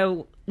is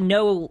no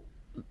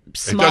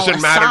small It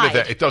doesn't matter aside. to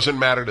them. It doesn't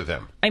matter to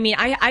them. I mean,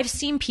 I've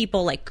seen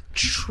people like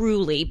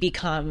truly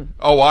become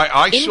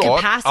I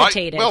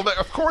incapacitated. Saw it.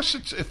 Of course,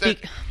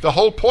 the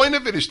whole point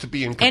of it is to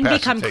be incapacitated and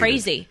become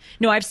crazy.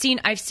 No, I've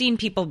seen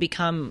people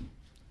become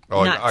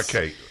Oh, nuts.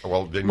 okay.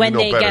 Well, then When you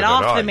know they better get than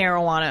off I. the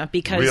marijuana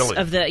because Really?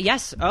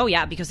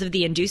 of because of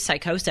the induced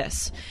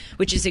psychosis,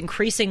 which is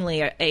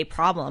increasingly a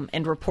problem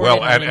and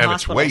reported Well, in and it's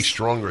hospitals. way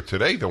stronger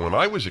today than when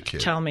I was a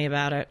kid. Tell me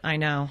about it. I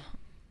know.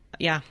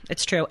 Yeah,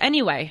 it's true.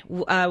 Anyway,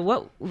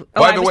 what?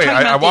 By the way,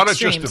 I want to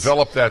extremes. just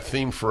develop that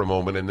theme for a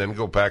moment and then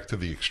go back to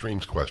the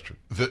extremes question.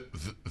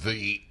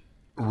 The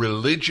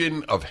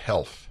religion of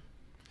health,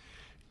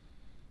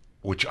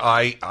 which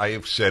I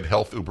have said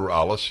health über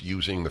alles,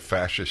 using the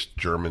fascist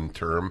German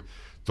term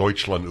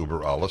Deutschland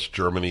über alles,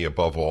 Germany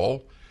above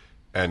all,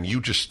 and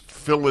you just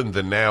fill in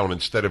the noun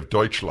instead of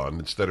Deutschland,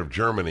 instead of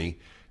Germany,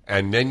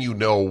 and then you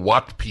know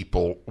what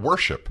people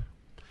worship.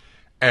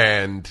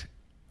 And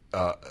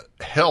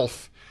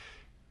health,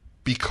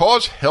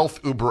 because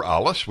health über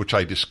alles, which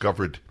I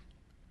discovered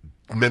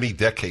many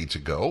decades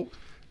ago,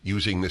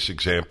 using this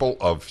example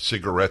of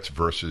cigarettes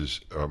versus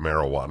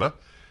marijuana,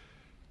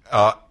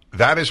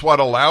 that is what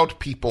allowed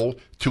people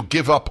to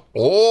give up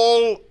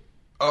all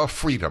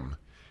freedom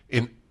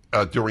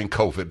during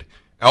COVID.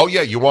 Oh,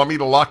 yeah, you want me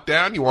to lock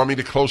down? You want me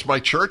to close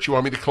my church? You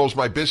want me to close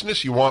my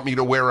business? You want me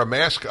to wear a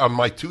mask on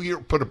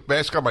put a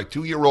mask on my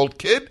 2-year-old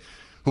kid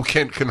who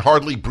can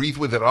hardly breathe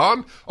with it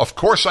on? Of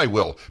course I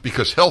will,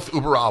 because health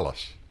über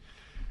alles.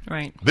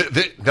 Right.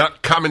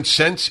 Not common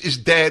sense is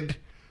dead.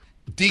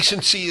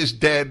 Decency is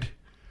dead.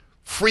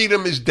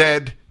 Freedom is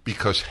dead,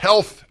 because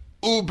health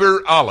über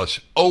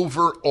alles,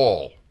 over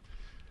all.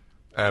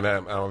 And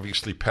I'm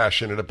obviously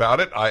passionate about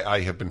it.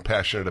 I have been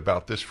passionate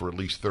about this for at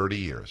least 30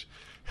 years.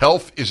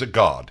 Health is a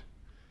god.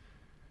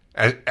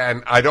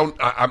 And I don't,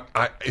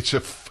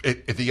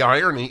 the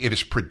irony, it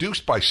is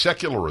produced by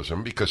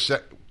secularism, because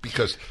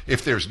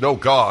if there's no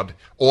God,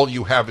 all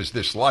you have is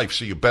this life,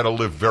 so you better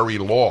live very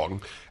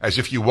long, as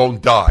if you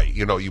won't die.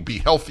 You know, you be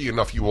healthy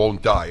enough, you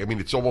won't die. I mean,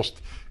 it's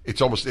almost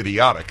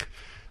idiotic.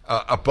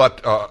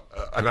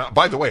 And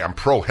by the way, I'm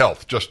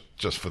pro-health, just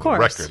for the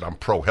record. I'm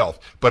pro-health.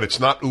 But it's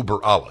not über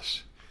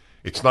alles.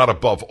 It's not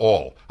above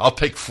all. I'll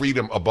take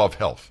freedom above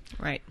health.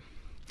 Right.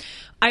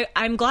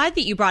 I'm glad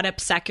that you brought up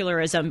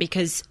secularism,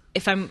 because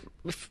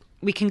if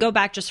we can go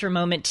back just for a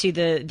moment to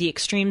the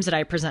extremes that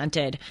I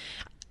presented.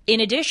 In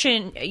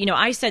addition,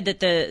 I said that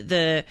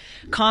the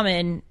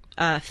common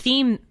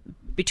theme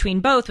between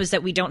both was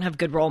that we don't have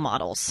good role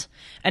models.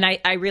 And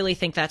I really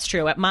think that's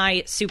true. At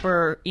my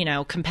super,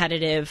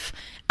 competitive,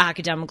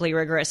 academically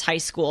rigorous high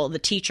school, the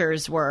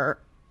teachers were,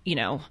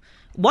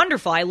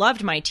 wonderful. I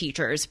loved my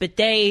teachers, but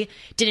they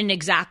didn't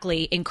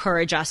exactly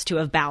encourage us to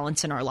have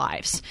balance in our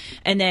lives.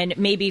 And then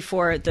maybe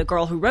for the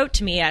girl who wrote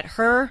to me at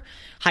her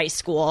high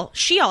school,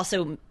 she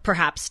also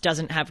perhaps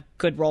doesn't have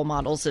good role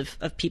models of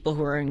people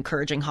who are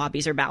encouraging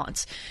hobbies or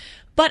balance.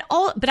 But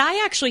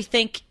I actually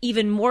think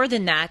even more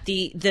than that,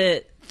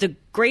 the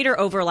greater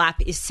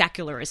overlap is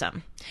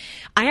secularism.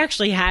 I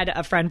actually had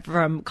a friend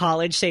from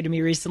college say to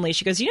me recently,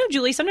 she goes,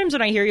 Julie, sometimes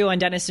when I hear you on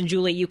Dennis and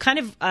Julie, you kind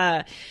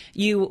of,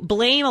 you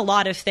blame a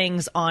lot of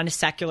things on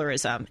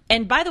secularism.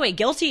 And by the way,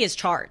 guilty is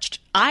charged.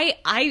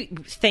 I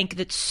think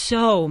that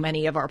so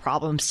many of our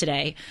problems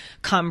today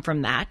come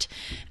from that.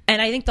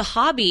 And I think the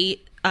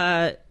hobby,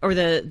 or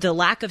the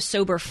lack of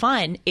sober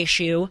fun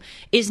issue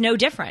is no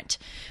different.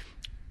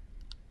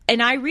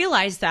 And I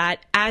realized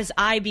that as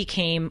I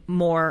became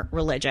more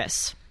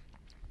religious.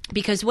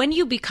 Because when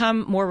you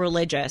become more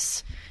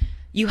religious,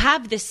 you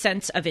have this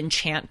sense of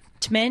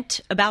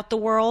enchantment about the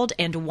world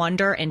and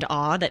wonder and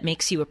awe that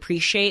makes you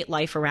appreciate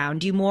life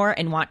around you more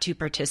and want to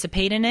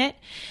participate in it.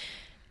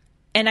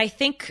 And I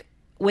think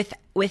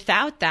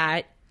without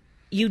that,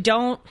 you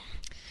don't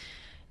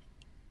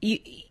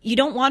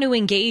want to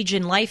engage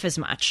in life as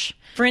much.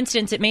 For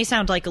instance, it may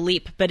sound like a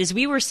leap, but as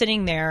we were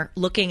sitting there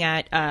looking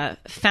at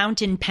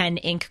fountain pen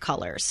ink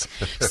colors,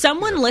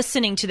 someone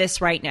listening to this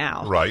right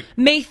now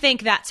may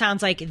think that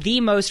sounds like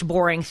the most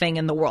boring thing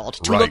in the world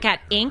to look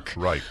at ink.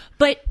 Right.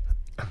 But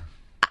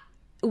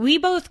we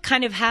both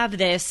kind of have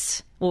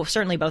this, well,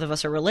 certainly both of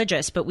us are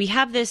religious, but we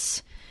have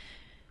this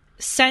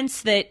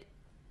sense that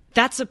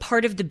that's a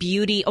part of the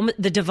beauty,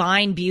 the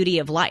divine beauty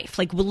of life.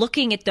 Like, we're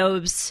looking at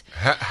those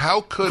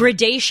how could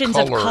gradations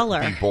of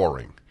color be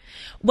boring?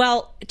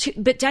 Well,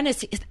 but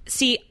Dennis,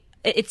 see,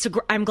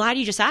 I'm glad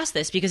you just asked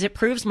this, because it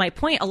proves my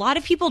point. A lot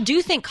of people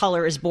do think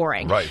color is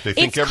boring. Right. They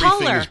think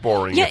everything is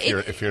boring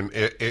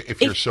if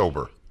you're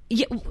sober.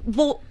 Yeah.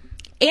 Well,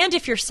 and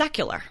if you're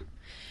secular.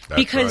 That's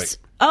because,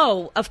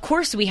 right. Of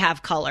course we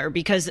have color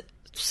because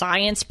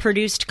science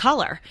produced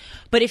color.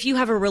 But if you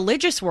have a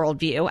religious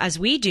worldview, as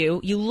we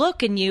do, you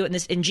look and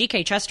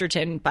G.K.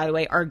 Chesterton, by the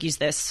way, argues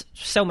this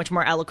so much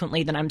more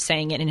eloquently than I'm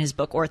saying it in his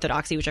book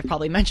Orthodoxy, which I've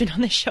probably mentioned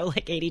on this show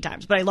like 80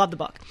 times, but I love the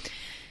book.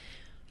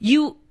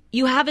 You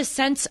have a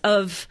sense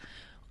of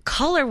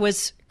color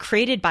was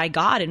created by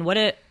God, and what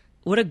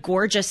a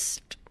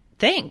gorgeous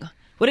thing.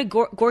 What a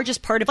gorgeous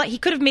part of life. He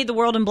could have made the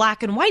world in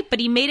black and white, but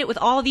he made it with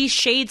all these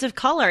shades of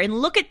color. And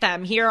look at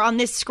them here on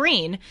this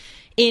screen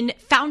in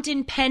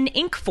fountain pen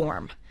ink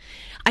form.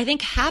 I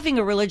think having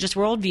a religious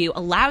worldview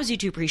allows you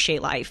to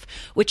appreciate life,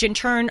 which in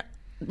turn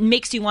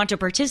makes you want to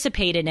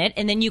participate in it,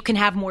 and then you can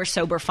have more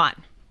sober fun.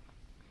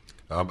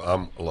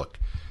 Look,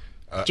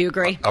 Do you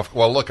agree?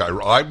 Well, look,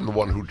 I'm the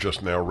one who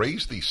just now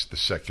raised the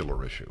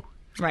secular issue.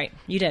 Right,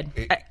 you did.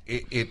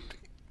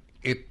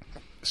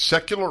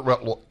 Secular.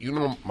 Well, you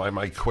know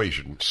my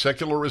equation: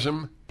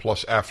 secularism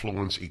plus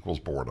affluence equals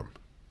boredom.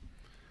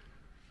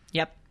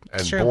 Yep,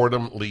 and true.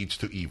 boredom leads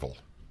to evil.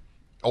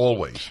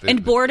 Always.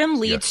 And boredom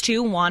leads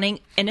to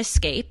wanting an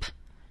escape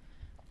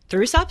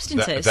through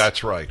substances.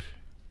 That's right.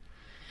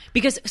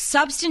 Because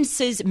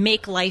substances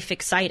make life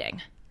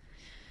exciting.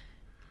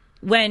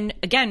 When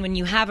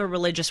you have a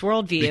religious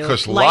worldview,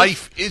 because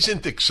life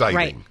isn't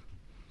exciting.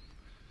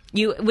 Right.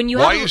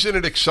 Why isn't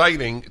it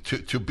exciting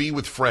to be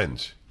with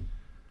friends?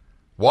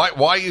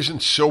 Why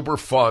isn't sober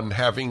fun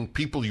having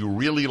people you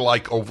really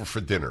like over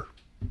for dinner?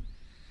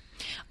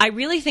 I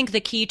really think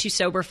the key to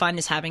sober fun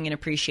is having an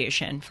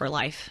appreciation for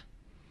life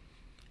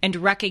and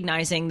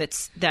recognizing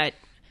that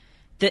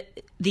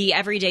the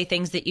everyday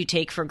things that you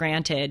take for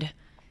granted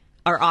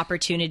are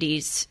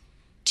opportunities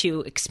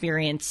to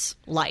experience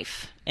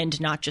life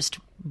and not just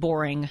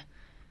boring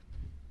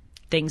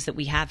things that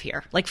we have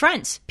here. Like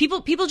friends.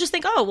 People just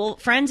think, oh, well,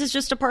 friends is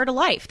just a part of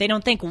life. They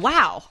don't think,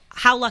 wow,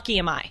 how lucky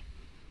am I?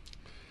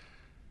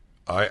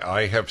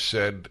 I have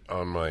said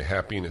on my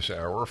happiness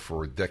hour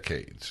for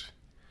decades,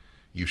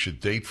 you should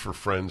date for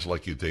friends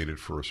like you dated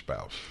for a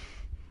spouse.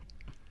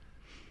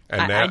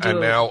 And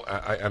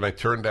I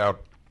turned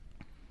out,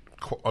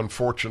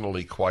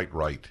 unfortunately, quite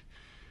right,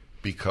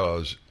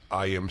 because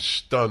I am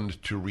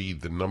stunned to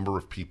read the number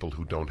of people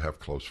who don't have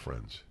close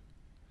friends.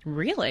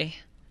 Really?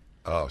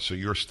 So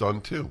you're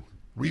stunned too.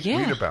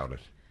 Read about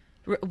it.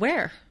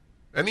 Where?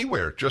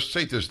 Anywhere. Just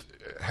say,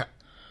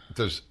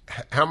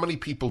 how many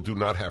people do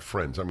not have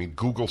friends? I mean,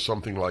 Google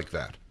something like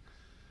that.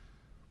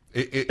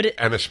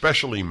 And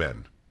especially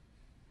men.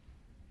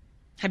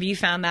 Have you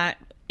found that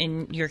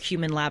in your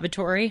human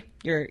laboratory,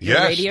 your radio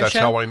show? Yes, that's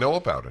how I know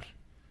about it.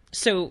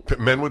 So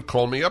men would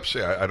call me up,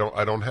 say, I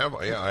don't have.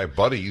 I have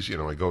buddies.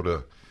 I go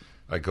to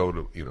I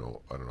don't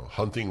know,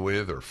 hunting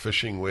with or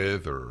fishing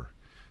with or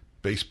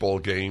baseball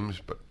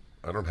games, but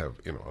I don't have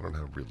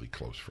really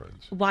close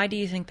friends. Why do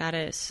you think that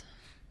is?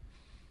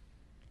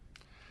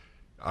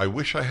 I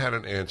wish I had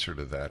an answer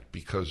to that,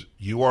 because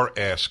you are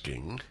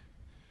asking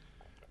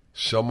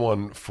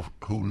someone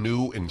who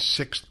knew in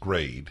 6th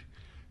grade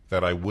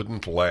that I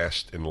wouldn't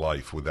last in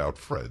life without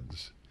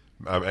friends.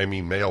 I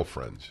mean, male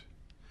friends.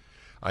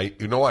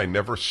 I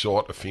never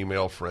sought a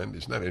female friend.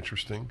 Isn't that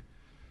interesting?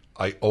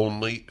 I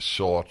only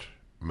sought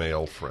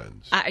male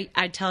friends.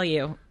 I tell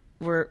you,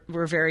 we're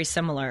very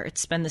similar.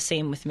 It's been the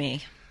same with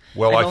me.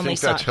 Well, I think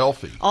that's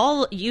healthy.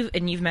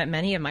 You've met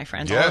many of my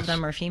friends. Yes. All of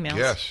them are females.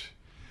 Yes.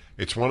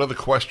 It's one of the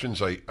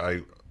questions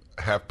I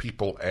have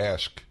people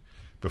ask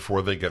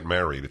before they get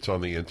married. It's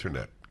on the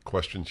internet.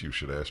 Questions you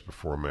should ask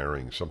before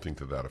marrying, something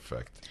to that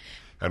effect.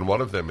 And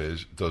one of them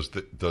is, does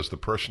the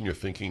person you're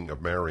thinking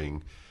of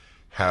marrying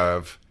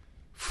have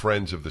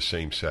friends of the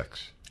same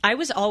sex? I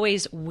was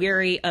always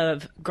weary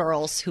of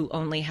girls who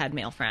only had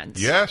male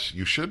friends. Yes,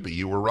 you should be.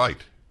 You were right.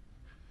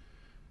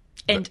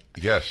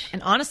 Yes.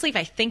 And honestly, if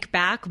I think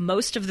back,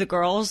 most of the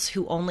girls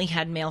who only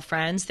had male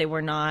friends, they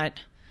were not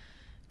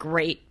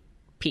great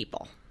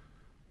people.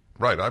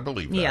 Right, I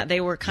believe that. Yeah,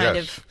 they were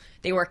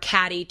they were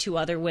catty to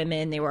other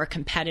women. They were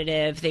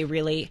competitive. They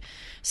really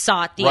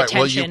sought the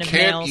attention of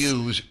males. Well, you can't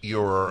use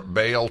your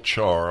male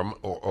charm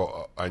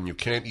and you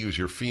can't use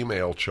your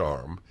female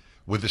charm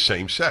with the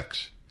same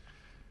sex.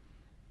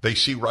 They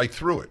see right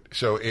through it.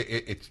 So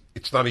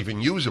it's not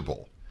even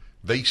usable.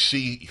 They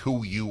see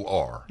who you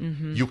are.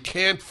 Mm-hmm. You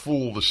can't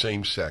fool the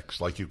same sex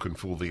like you can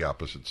fool the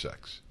opposite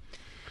sex.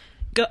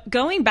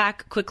 Going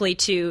back quickly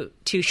to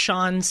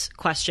Sean's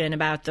question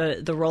about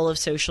the role of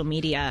social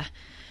media,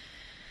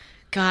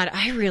 God,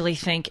 I really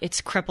think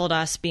it's crippled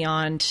us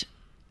beyond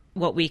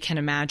what we can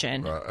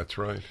imagine. That's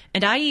right.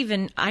 And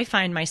I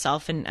find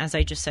myself, and as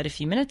I just said a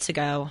few minutes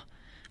ago,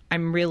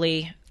 I'm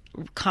really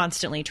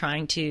constantly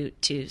trying to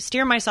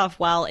steer myself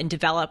well and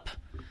develop.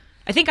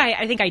 I think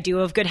I do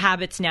have good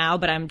habits now,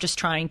 but I'm just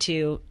trying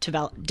to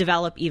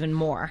develop even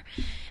more.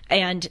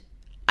 And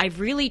I've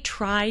really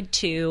tried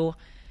to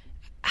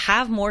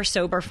have more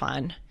sober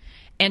fun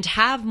and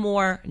have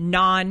more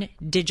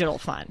non-digital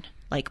fun,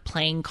 like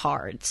playing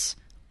cards,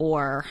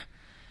 or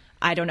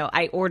I don't know,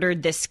 I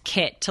ordered this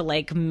kit to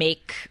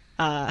make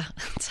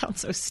it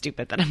sounds so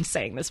stupid that I'm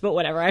saying this, but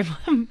whatever.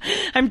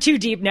 I'm too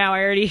deep now.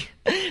 I already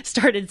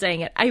started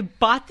saying it. I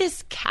bought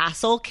this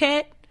castle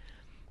kit.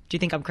 Do you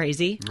think I'm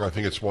crazy? I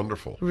think it's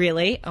wonderful.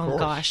 Really? Oh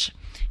gosh.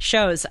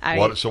 Shows.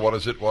 So what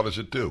does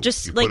it do?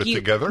 Just you like put it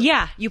together?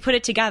 Yeah, you put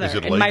it together. Is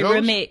it and Legos? My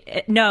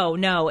roommate,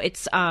 no,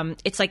 it's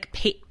almost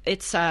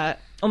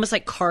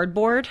like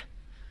cardboard,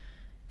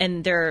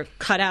 and they're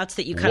cutouts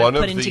that you kind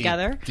of put in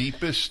together. One of the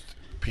deepest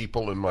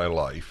people in my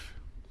life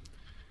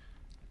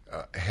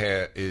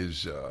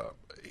is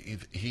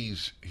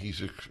he's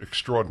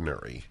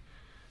extraordinary,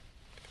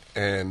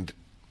 and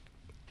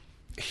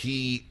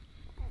he's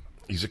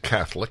a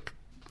Catholic.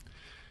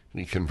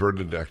 He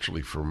converted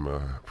actually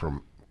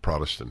from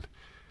Protestant,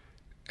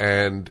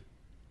 and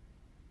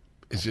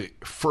is a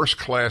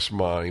first-class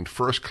mind,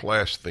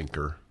 first-class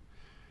thinker,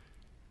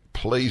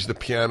 plays the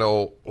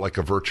piano like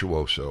a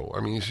virtuoso. I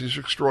mean, he's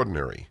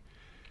extraordinary.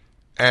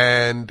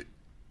 And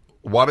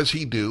what does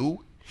he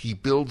do? He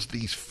builds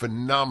these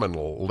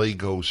phenomenal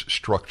Legos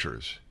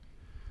structures.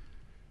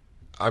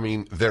 I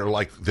mean, they're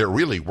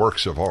really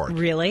works of art.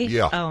 Really?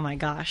 Yeah. Oh my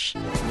gosh.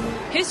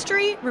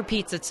 History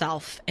repeats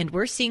itself, and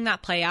we're seeing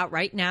that play out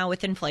right now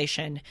with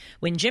inflation.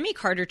 When Jimmy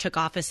Carter took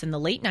office in the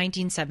late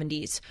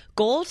 1970s,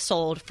 gold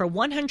sold for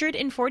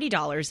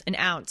 $140 an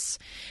ounce.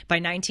 By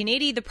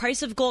 1980, the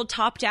price of gold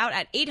topped out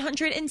at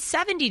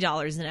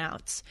 $870 an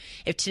ounce.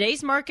 If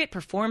today's market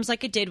performs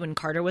like it did when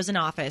Carter was in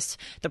office,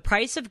 the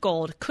price of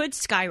gold could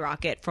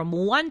skyrocket from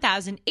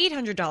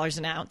 $1,800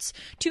 an ounce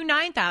to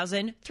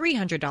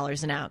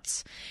 $9,300 an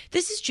ounce.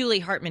 This is Julie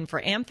Hartman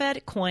for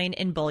AmFed, Coin,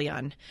 and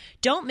Bullion.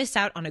 Don't miss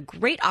out on a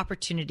great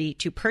opportunity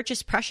to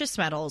purchase precious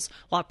metals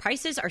while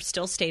prices are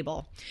still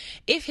stable.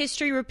 If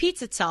history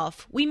repeats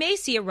itself, we may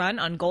see a run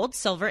on gold,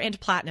 silver, and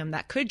platinum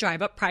that could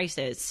drive up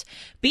prices.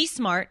 Be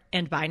smart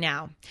and buy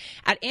now.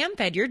 At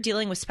AmFed, you're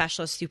dealing with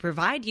specialists who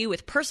provide you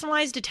with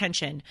personalized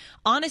attention,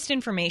 honest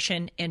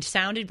information, and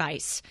sound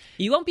advice.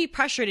 You won't be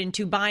pressured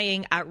into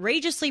buying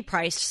outrageously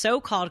priced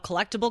so-called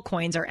collectible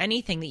coins or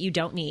anything that you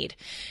don't need.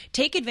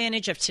 Take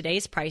advantage of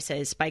today's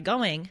prices by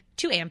going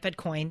to AmFed,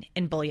 Coin,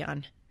 and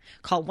Bullion.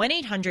 Call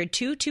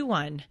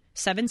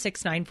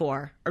 1-800-221-7694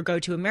 or go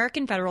to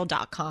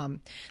AmericanFederal.com.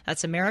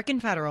 That's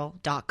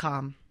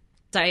AmericanFederal.com.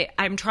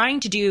 I'm trying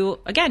to do,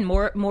 again,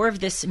 more of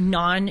this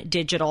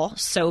non-digital,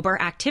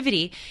 sober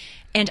activity,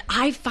 and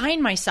I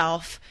find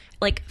myself,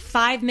 like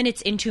 5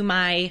 minutes into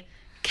my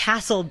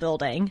castle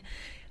building,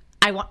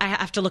 I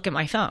have to look at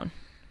my phone.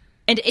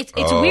 And it's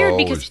weird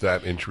because is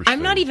that interesting?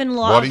 I'm not even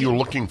logged. What are you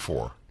looking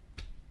for?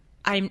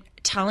 I'm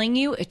telling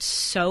you, it's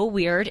so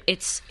weird.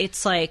 It's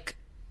like,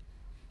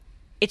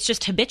 it's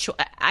just habitual.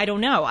 I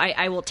don't know.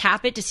 I will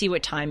tap it to see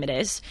what time it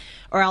is,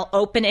 or I'll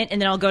open it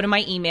and then I'll go to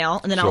my email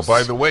and then I'll. So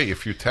by the way,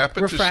 if you tap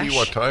it refresh. to see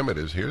what time it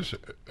is, here's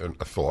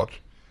a thought: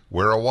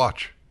 wear a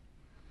watch.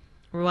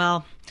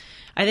 Well,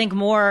 I think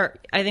what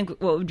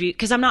would be,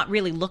 because I'm not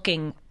really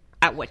looking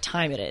at what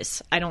time it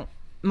is.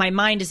 My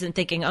mind isn't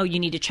thinking, oh, you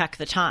need to check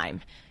the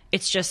time.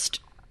 It's just,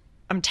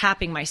 I'm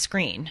tapping my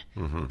screen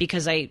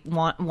because I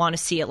want to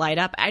see it light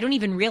up. I don't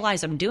even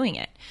realize I'm doing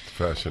it.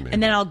 Fascinating.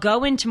 And then I'll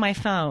go into my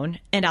phone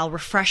and I'll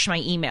refresh my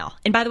email.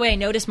 And by the way, I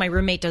noticed my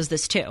roommate does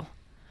this too.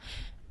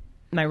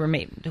 My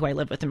roommate who I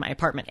live with in my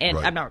apartment. And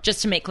right. I'm not,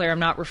 just to make clear, I'm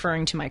not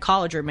referring to my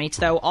college roommates,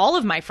 though. All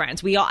of my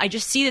friends, I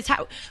just see this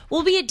how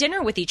we'll be at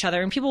dinner with each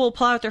other and people will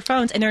pull out their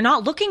phones and they're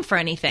not looking for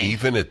anything.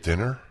 Even at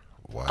dinner?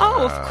 Wow.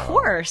 Oh,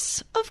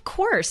 of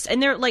course.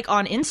 And they're like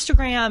on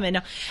Instagram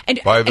and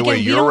by the again, way,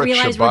 you're at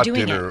Shabbat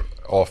dinner it.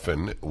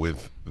 often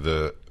with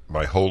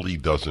my holy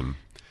dozen.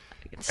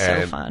 It's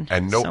so fun.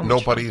 And so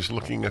nobody fun. is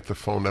looking at the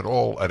phone at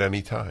all at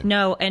any time.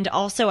 No, and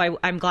also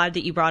I'm glad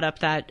that you brought up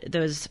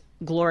those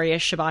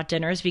glorious Shabbat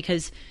dinners,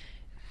 because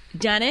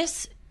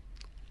Dennis,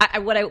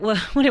 what I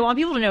want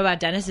people to know about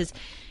Dennis is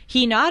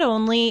he not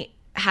only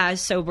has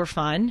sober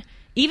fun,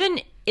 even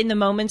in the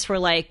moments where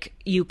like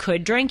you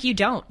could drink, you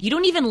don't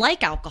even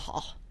like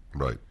alcohol.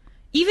 Right.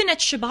 Even at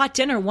Shabbat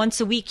dinner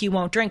once a week, you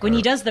won't drink. When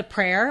he does the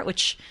prayer,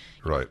 which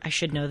right. I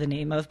should know the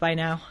name of by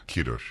now.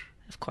 Kiddush.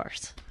 Of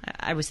course.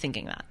 I was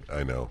thinking that.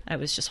 I know. I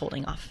was just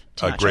holding off.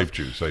 Grape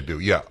juice, I do.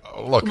 Yeah.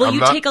 Look, well,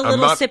 take a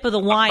little sip of the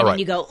wine and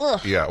you go,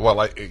 ugh. Yeah, well,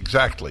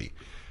 exactly.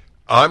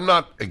 I'm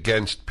not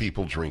against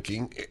people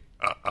drinking.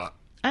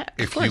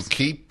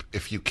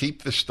 If you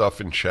keep the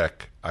stuff in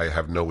check, I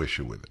have no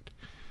issue with it.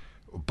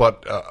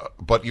 But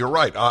you're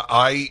right.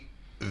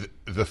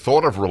 The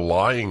thought of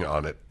relying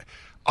on it,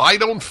 I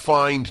don't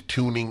find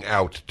tuning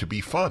out to be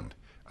fun.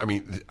 I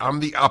mean, I'm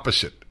the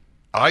opposite.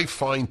 I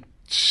find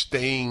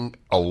staying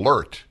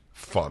alert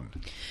fun.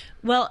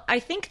 Well, I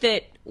think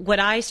that what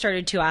I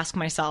started to ask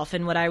myself,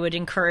 and what I would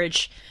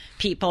encourage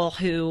people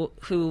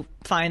who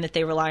find that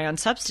they rely on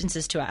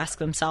substances to ask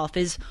themselves,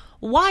 is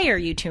why are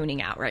you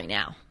tuning out right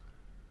now?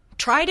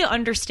 Try to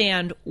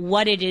understand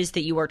what it is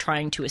that you are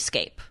trying to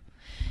escape.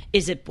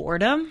 Is it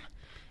boredom?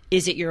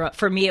 Is it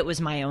for me, it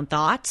was my own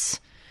thoughts.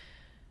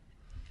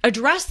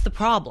 Address the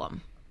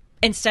problem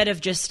instead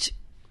of just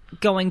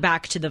going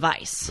back to the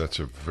vice. That's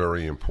a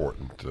very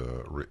important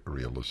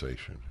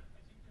realization.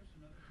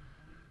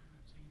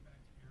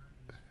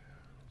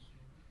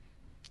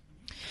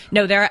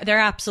 No, they're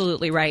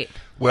absolutely right.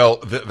 Well,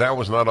 that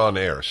was not on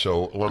air,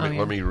 so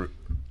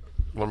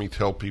let me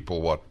tell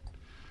people what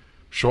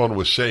Sean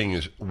was saying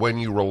is when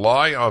you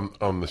rely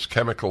on this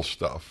chemical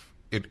stuff,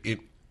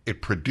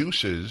 it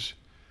produces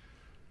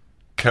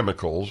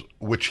chemicals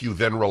which you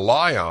then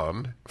rely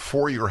on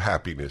for your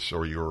happiness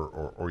or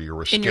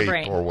your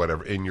escape or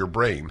whatever in your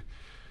brain.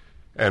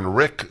 And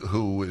Rick,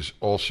 who is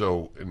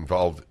also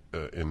involved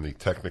in the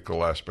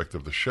technical aspect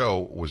of the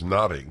show, was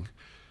nodding,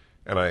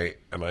 and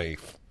I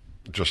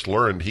just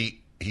learned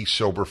he's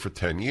sober for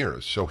 10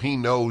 years, so he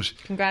knows.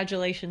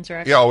 Congratulations,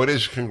 Rick. Yeah, it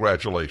is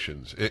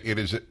congratulations. It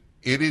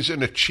is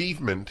an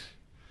achievement.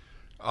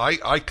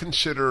 I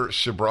consider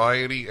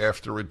sobriety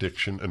after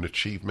addiction an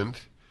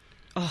achievement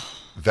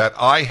that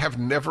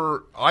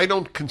I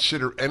don't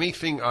consider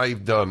anything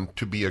I've done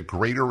to be a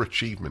greater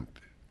achievement.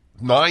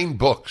 9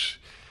 books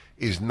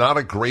is not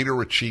a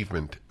greater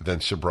achievement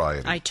than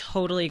sobriety. I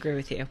totally agree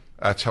with you.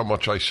 That's how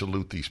much I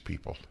salute these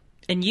people.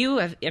 And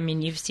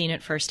you've seen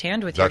it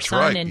firsthand with your son.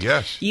 That's right, and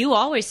yes. You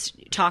always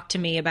talk to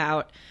me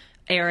about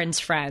Aaron's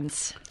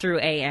friends through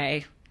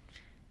AA.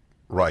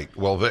 Right.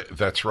 Well,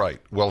 that's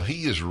right. Well,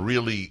 he has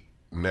really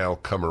now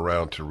come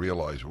around to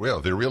realize,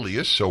 well, there really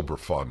is sober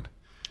fun.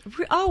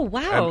 Oh,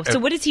 wow. So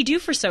what does he do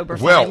for sober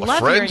fun? Well, I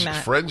love hearing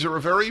that. Friends are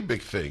a very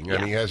big thing,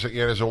 and he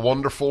has a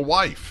wonderful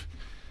wife.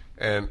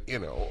 And, you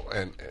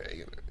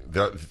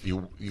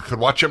could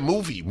watch a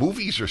movie.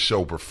 Movies are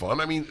sober fun.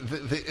 I mean,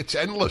 it's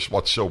endless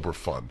what's sober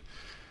fun.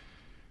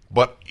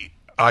 But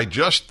I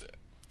just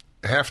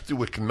have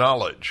to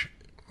acknowledge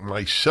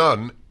my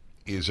son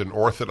is an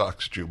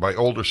Orthodox Jew. My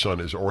older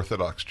son is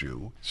Orthodox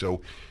Jew.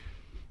 So,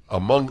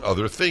 among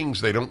other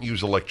things, they don't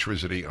use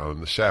electricity on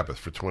the Sabbath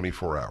for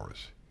 24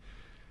 hours.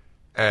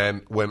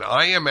 And when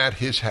I am at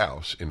his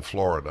house in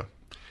Florida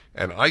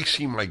and I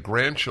see my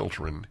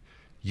grandchildren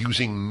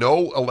using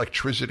no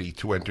electricity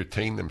to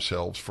entertain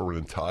themselves for an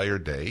entire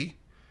day,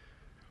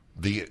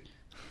 the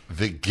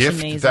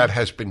gift that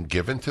has been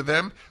given to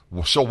them.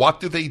 So what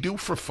do they do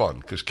for fun?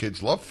 Because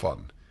kids love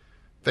fun.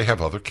 They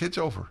have other kids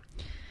over.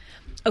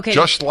 Okay.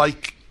 Just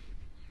like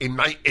in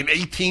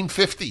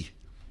 1850.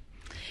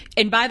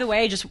 And by the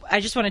way, I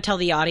just want to tell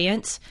the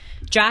audience,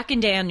 Jack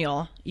and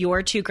Daniel,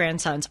 your 2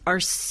 grandsons, are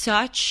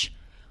such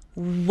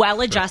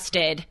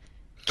well-adjusted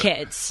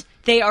kids.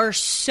 They are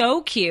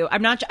so cute.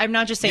 I'm not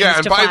just saying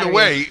this to flatter you. Yeah, and by the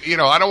way,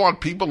 I don't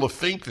want people to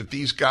think that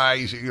these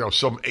guys,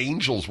 some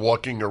angels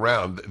walking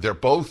around. They're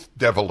both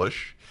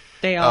devilish.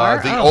 They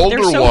are. The older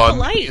they're so one,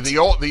 polite.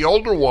 The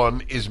older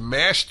one is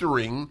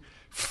mastering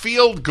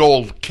field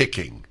goal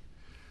kicking.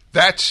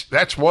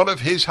 That's one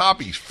of his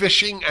hobbies: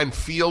 fishing and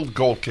field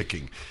goal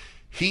kicking.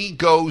 He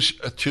goes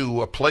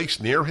to a place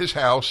near his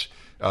house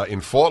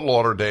in Fort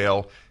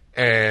Lauderdale,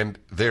 and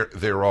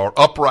there are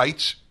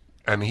uprights,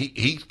 and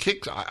he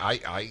kicks.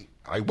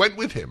 I went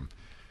with him.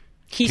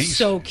 He's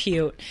so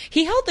cute.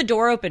 He held the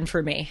door open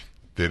for me.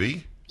 Did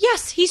he?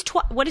 Yes, he's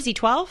what is he,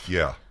 12?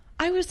 Yeah.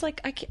 I was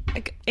like,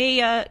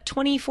 a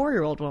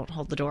 24-year-old won't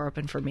hold the door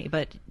open for me,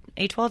 but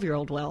a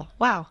 12-year-old will.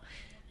 Wow.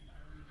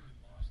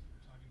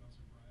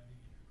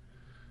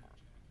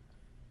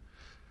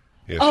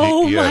 Yes,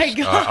 my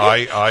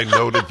God. I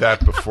noted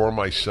that before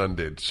my son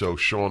did. So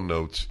Sean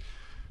notes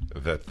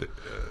that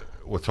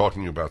we're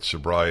talking about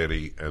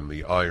sobriety, and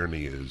the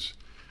irony is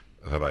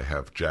that I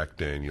have Jack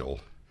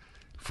Daniel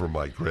for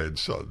my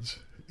grandsons.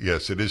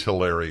 Yes, it is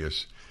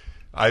hilarious.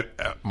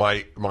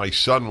 My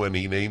son, when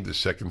he named his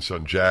second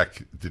son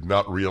Jack, did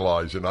not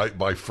realize, and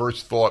my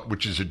first thought,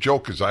 which is a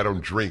joke because I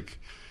don't drink.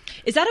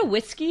 Is that a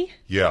whiskey?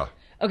 Yeah.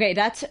 Okay,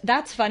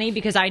 that's funny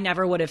because I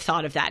never would have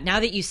thought of that. Now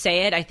that you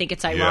say it, I think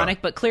it's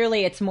ironic, but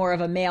clearly it's more of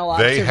a male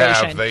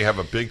observation. They have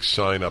a big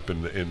sign up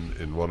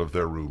in one of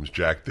their rooms,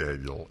 Jack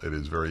Daniel. It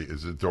is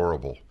it's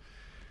adorable.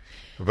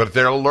 But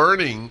they're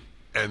learning,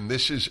 and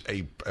this is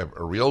a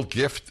real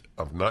gift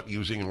of not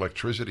using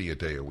electricity a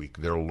day a week.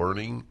 They're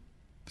learning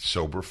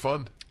sober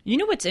fun. You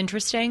know what's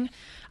interesting?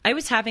 I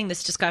was having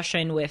this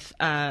discussion with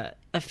a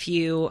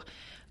few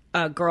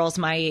girls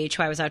my age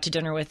who I was out to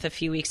dinner with a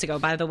few weeks ago.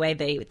 By the way,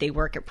 they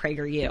work at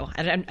PragerU.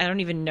 I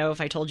don't even know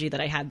if I told you that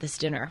I had this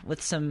dinner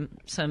with some.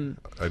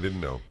 I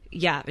didn't know.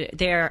 Yeah,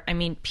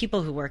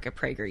 people who work at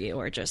PragerU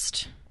are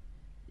just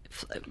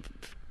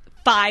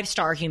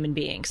 5-star human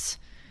beings.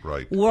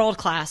 Right.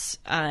 World-class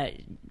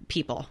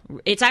people.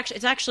 It's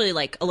actually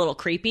like a little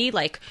creepy.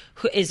 Like,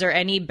 is there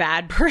any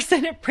bad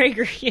person at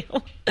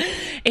PragerU?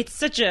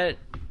 It's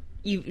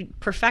you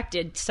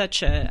perfected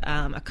such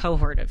a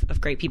cohort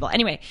of great people.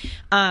 Anyway,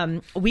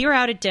 we were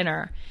out at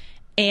dinner,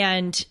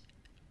 and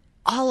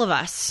all of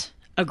us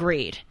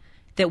agreed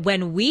that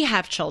when we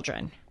have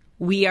children,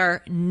 we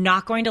are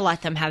not going to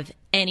let them have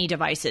any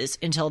devices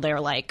until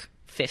they're like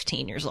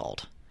 15 years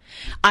old.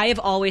 I have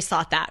always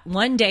thought that.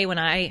 One day when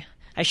I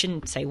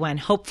shouldn't say when,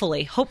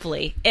 hopefully,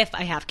 if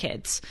I have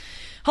kids,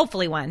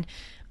 hopefully when,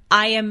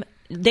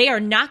 they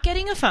are not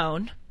getting a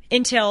phone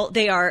until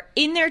they are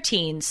in their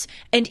teens.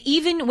 And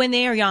even when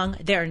they are young,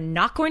 they're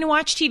not going to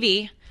watch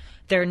TV.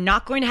 They're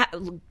not going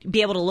to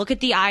be able to look at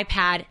the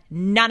iPad.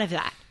 None of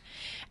that.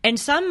 And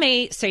some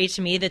may say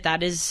to me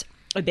that is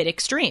a bit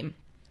extreme.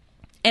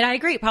 And I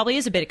agree, it probably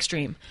is a bit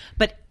extreme.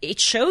 But it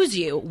shows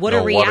you what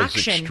a reaction. What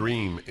is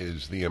extreme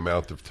is the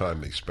amount of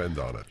time they spend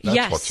on it.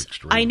 That's what's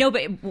extreme. I know,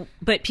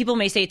 but people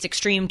may say it's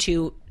extreme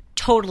to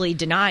totally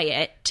deny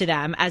it to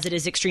them, as it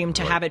is extreme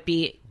to have it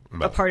be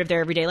a part of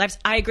their everyday lives.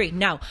 I agree.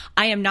 No,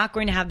 I am not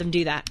going to have them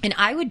do that. And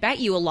I would bet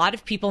you a lot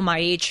of people my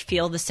age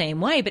feel the same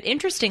way. But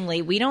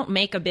interestingly, we don't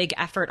make a big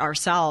effort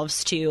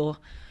ourselves to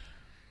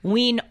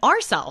wean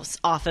ourselves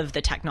off of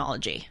the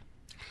technology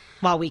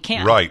while we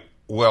can. Right.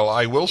 Well,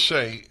 I will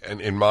say, and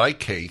in my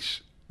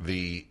case,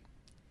 the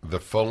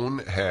phone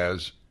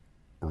has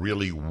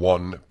really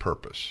one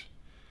purpose,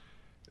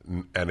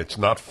 and it's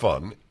not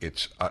fun.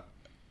 It's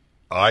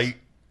I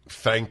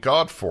thank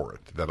God for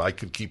it, that I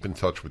could keep in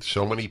touch with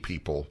so many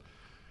people.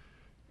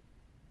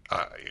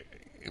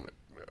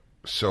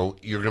 So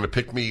you're going to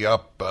pick me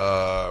up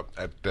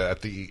at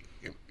the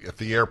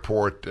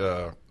airport.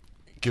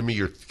 Give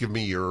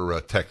me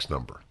your text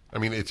number. I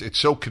mean, it's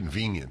so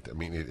convenient. I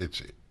mean,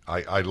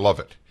 I love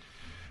it.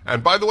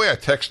 And by the way, I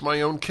text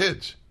my own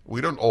kids.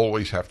 We don't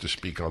always have to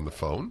speak on the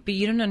phone. But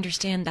you don't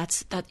understand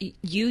that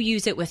you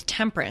use it with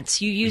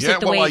temperance. You use it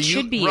the way it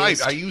should be used.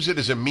 Right, I use it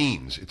as a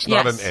means. It's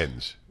not an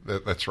ends.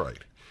 That's right.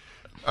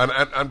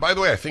 And by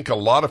the way, I think a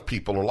lot of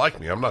people are like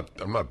me. I'm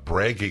not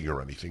bragging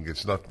or anything.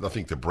 It's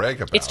nothing to brag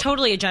about. It's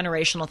totally a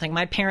generational thing.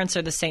 My parents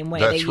are the same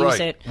way. That's they use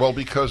it. Well,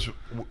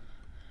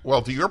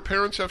 do your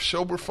parents have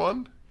sober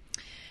fun?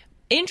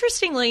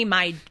 Interestingly,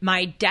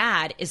 my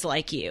dad is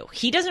like you.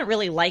 He doesn't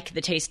really like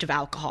the taste of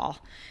alcohol,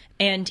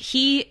 and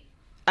he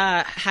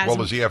has. Well,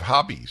 does he have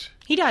hobbies?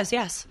 He does,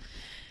 yes.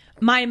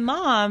 My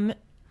mom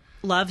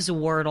loves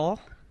Wordle.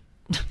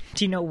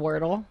 Do you know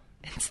Wordle?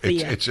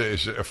 It's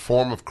a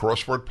form of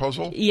crossword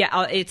puzzle?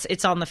 Yeah,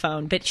 it's on the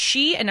phone. But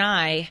she and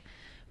I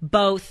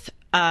both,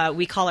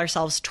 we call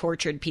ourselves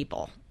tortured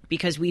people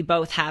because we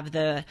both have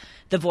the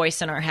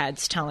voice in our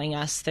heads telling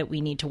us that we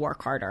need to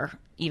work harder,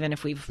 even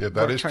if we've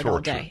worked hard all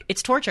day.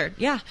 It's tortured,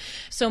 yeah.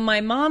 So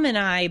my mom and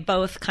I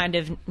both kind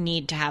of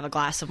need to have a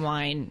glass of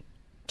wine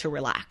to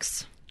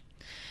relax.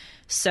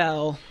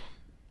 So,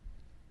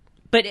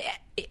 but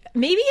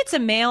maybe it's a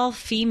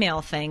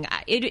male-female thing.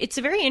 It's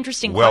a very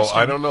interesting question. Well,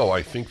 I don't know.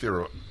 I think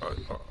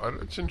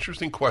it's an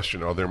interesting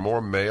question. Are there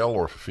more male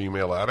or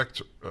female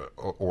addicts,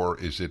 or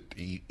is it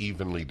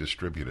evenly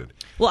distributed?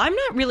 Well, I'm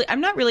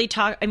not really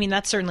talking. I mean,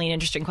 that's certainly an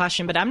interesting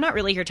question, but I'm not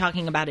really here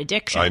talking about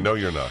addiction. I know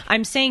you're not.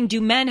 I'm saying,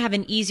 do men have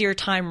an easier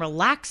time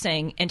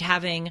relaxing and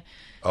having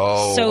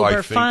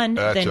sober fun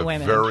than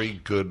women? That's a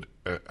very good.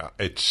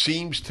 It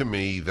seems to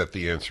me that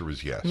the answer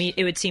is yes.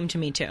 It would seem to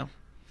me too.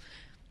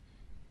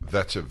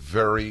 That's a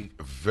very,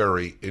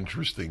 very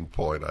interesting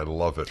point. I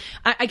love it.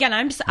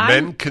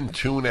 Men can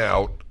tune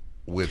out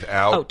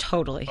without. Oh,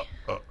 totally.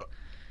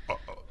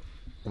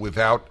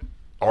 Without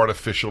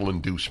artificial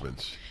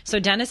inducements.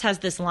 So Dennis has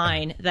this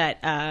line that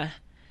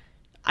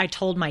I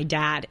told my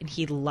dad, and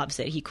he loves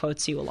it. He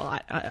quotes you a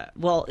lot.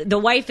 Well, the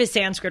wife is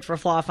Sanskrit for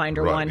Flaw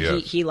Finder one.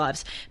 Yes. He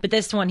loves, but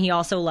this one he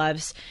also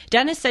loves.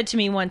 Dennis said to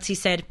me once. He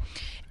said,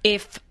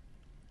 if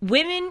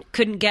women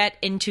couldn't get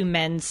into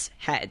men's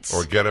heads,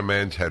 or get a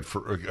man's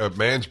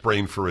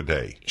brain for a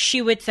day,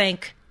 she would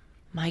think,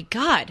 my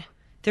God,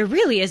 there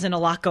really isn't a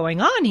lot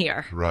going on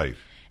here. Right.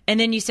 And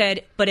then you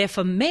said, but if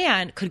a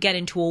man could get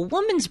into a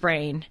woman's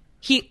brain,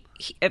 he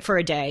for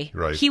a day,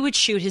 right, he would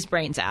shoot his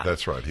brains out.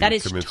 That's right. That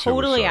is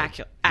totally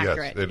accurate.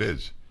 Yes, it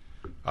is.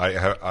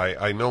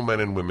 I know men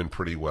and women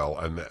pretty well,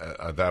 and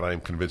that I'm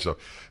convinced of.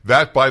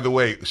 That, by the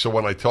way, so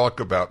when I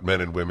talk about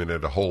men and women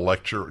at a whole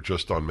lecture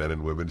just on men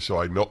and women, so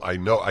I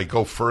know I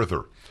go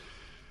further.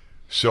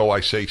 So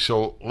I say,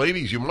 so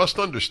ladies, you must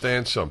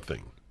understand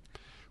something.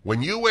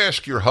 When you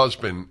ask your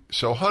husband,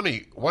 so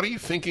honey, what are you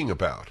thinking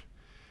about?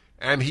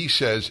 And he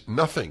says,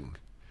 nothing.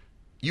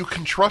 You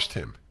can trust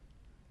him.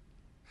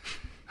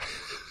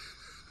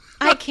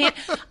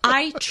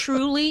 I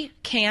truly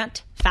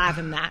can't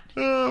fathom that.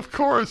 Of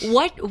course.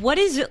 What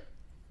is it?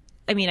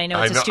 I mean, I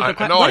know it's a stupid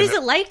question. What is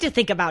it like to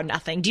think about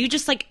nothing? Do you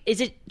just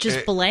is it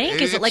just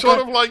blank? Is it like sort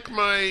of like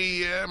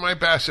my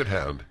basset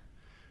hound?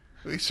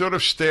 We sort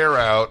of stare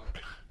out,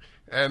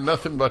 and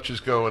nothing much is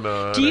going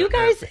on. Do you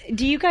guys?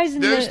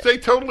 They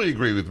totally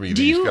agree with me.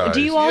 These guys.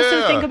 Do you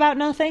also think about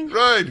nothing?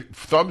 Right.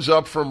 Thumbs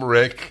up from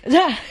Rick.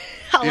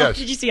 How long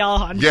did you see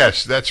Alejandro?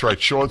 Yes, that's right.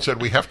 Sean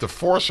said we have to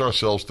force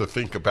ourselves to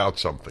think about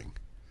something.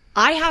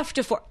 I have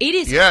to it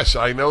is. Yes,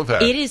 I know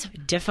that. It is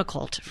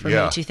difficult for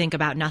me to think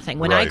about nothing.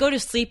 When I go to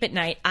sleep at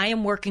night, I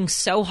am working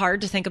so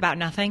hard to think about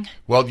nothing.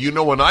 Well,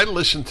 when I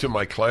listen to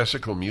my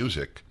classical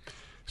music,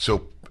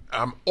 so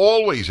I'm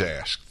always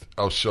asked,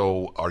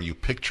 so are you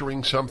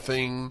picturing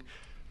something?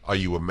 Are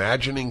you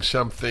imagining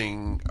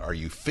something? Are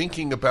you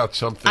thinking about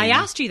something? I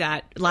asked you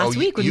that last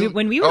week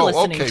when we were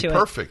listening to it. Okay,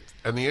 perfect.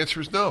 And the answer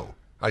is no.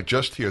 I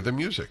just hear the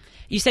music.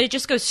 You said it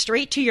just goes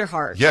straight to your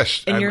heart.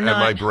 Yes, and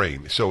my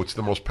brain. So it's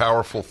the most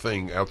powerful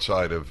thing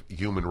outside of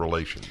human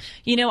relations.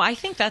 I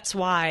think that's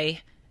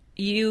why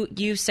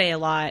you say a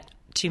lot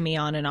to me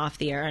on and off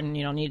the air, and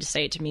you don't need to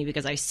say it to me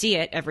because I see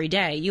it every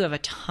day. You have a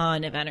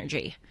ton of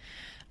energy.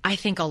 I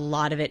think a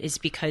lot of it is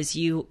because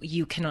you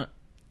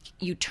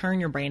turn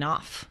your brain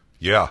off.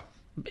 Yeah.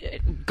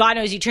 God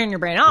knows you turn your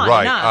brain on.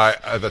 Right.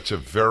 Enough. That's a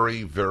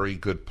very, very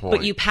good point.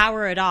 But you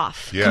power it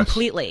off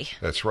completely.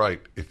 That's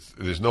right.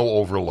 There's no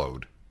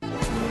overload.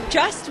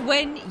 Just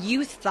when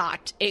you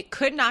thought it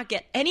could not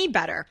get any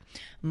better,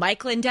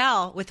 Mike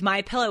Lindell with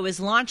MyPillow is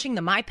launching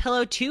the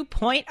MyPillow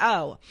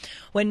 2.0.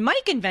 When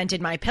Mike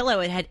invented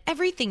MyPillow, it had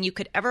everything you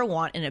could ever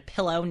want in a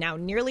pillow. Now,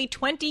 nearly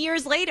 20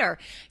 years later,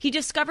 he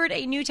discovered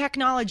a new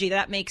technology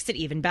that makes it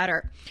even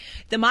better.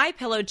 The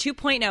MyPillow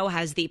 2.0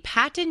 has the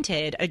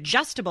patented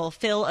adjustable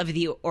fill of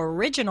the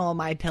original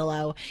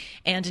MyPillow,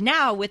 and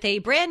now with a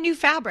brand new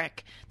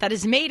fabric that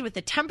is made with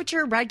a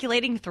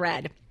temperature-regulating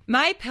thread.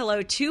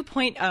 MyPillow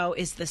 2.0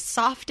 is the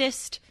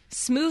softest,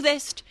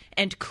 smoothest,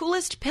 and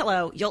coolest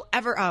pillow you'll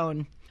ever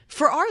own.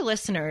 For our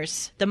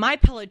listeners, the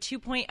MyPillow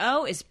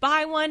 2.0 is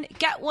buy one,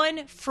 get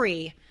one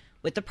free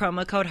with the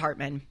promo code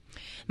Hartman.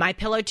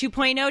 MyPillow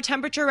 2.0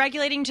 temperature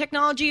regulating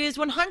technology is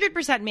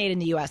 100% made in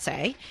the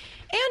USA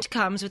and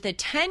comes with a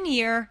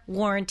 10-year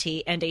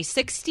warranty and a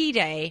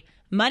 60-day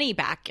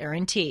money-back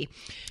guarantee.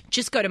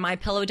 Just go to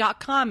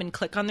MyPillow.com and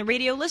click on the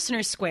radio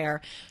listener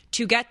square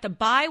to get the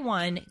buy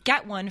one,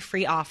 get one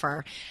free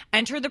offer.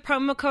 Enter the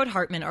promo code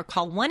Hartman or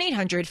call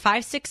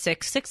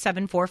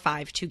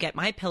 1-800-566-6745 to get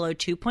MyPillow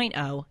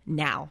 2.0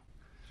 now.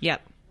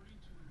 Yep.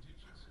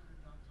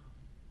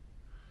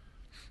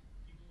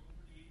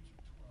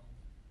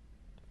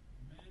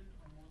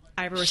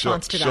 I have a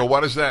response to that. So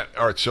what is that?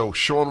 All right, so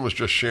Sean was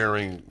just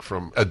sharing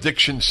from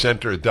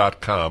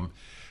addictioncenter.com.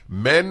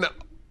 Men,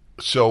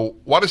 so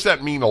what does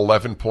that mean,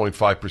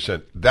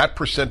 11.5%? That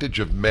percentage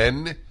of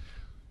men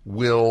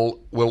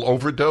will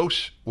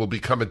overdose, will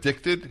become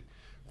addicted,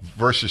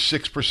 versus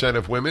 6%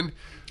 of women?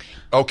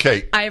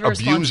 Okay, I have a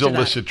response abuse to that.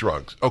 illicit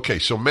drugs. Okay,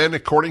 so men,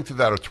 according to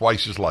that, are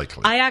twice as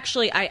likely.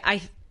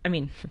 I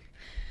mean,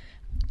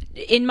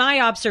 in my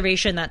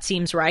observation, that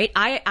seems right.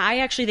 I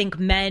actually think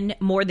men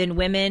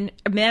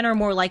are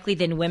more likely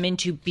than women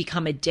to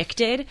become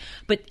addicted.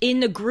 But in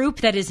the group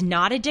that is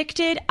not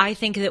addicted, I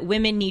think that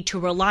women need to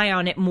rely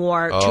on it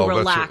more to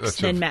relax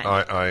than men.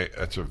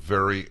 That's a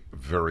very,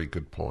 very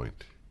good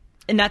point.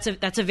 And that's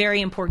a very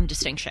important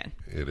distinction.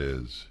 It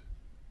is.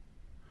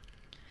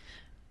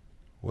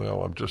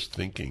 Well, I'm just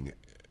thinking.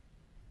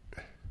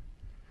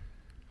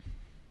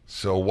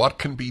 So what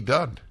can be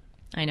done?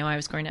 I know I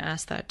was going to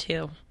ask that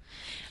too.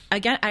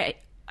 Again, I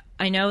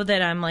know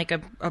that I'm like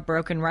a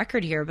broken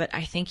record here, but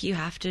I think you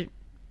have to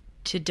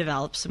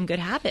develop some good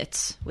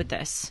habits with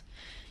this.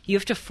 You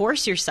have to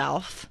force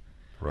yourself.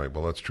 Right.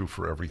 Well, that's true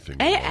for everything.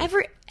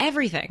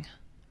 Everything.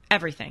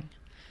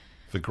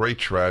 The great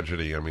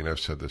tragedy. I mean, I've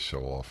said this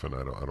so often.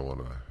 I don't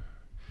want to,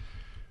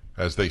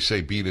 as they say,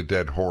 beat a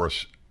dead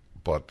horse.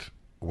 But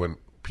when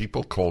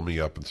people call me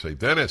up and say,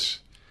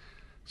 Dennis,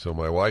 so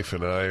my wife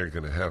and I are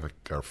going to have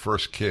our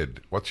first kid.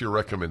 What's your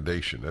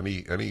recommendation?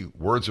 Any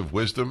words of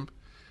wisdom?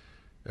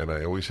 And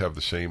I always have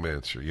the same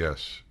answer.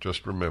 Yes,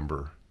 just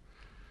remember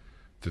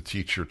to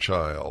teach your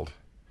child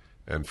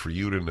and for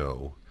you to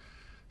know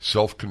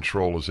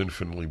self-control is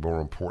infinitely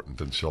more important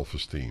than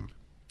self-esteem.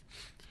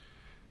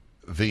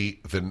 The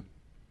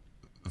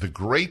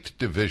great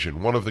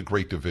division, one of the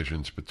great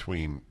divisions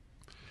between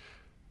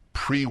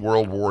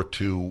pre-World War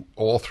II,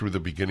 all through the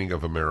beginning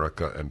of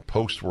America, and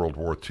post-World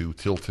War II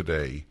till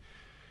today,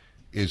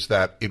 is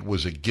that it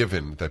was a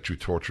given that you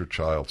taught your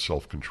child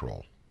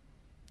self-control.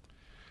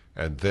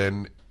 And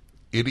then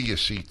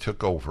idiocy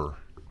took over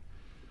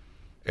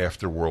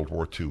after World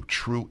War II,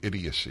 true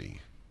idiocy,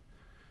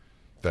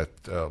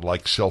 that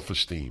like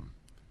self-esteem.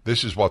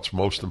 This is what's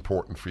most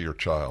important for your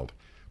child,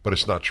 but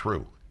it's not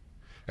true.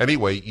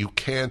 Anyway, you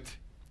can't,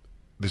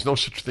 there's no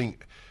such thing.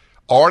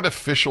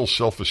 Artificial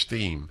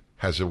self-esteem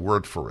has a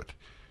word for it.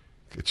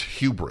 It's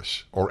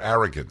hubris or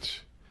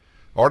arrogance.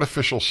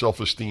 Artificial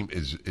self-esteem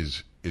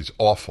is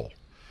awful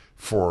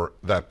for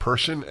that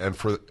person and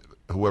for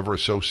whoever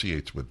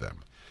associates with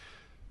them.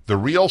 The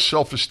real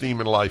self-esteem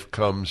in life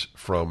comes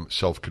from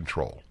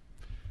self-control.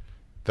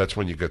 That's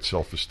when you get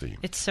self-esteem.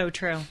 It's so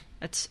true.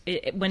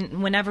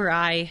 Whenever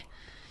I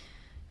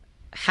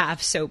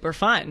have sober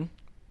fun,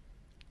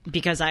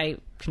 because I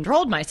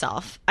controlled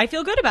myself, I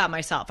feel good about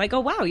myself. I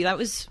go, wow, that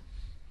was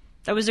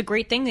a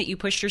great thing that you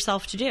pushed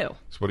yourself to do.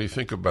 So what do you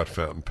think about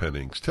fountain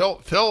pennings?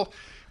 Tell.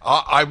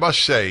 I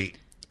must say,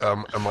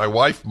 my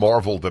wife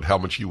marveled at how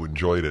much you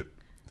enjoyed it.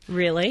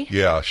 Really?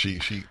 Yeah,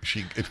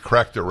 it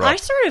cracked her up. I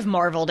sort of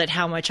marveled at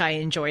how much I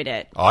enjoyed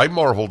it. I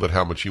marveled at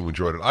how much you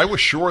enjoyed it. I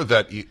was sure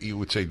that you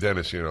would say,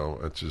 Dennis,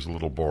 it's just a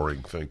little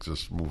boring thing.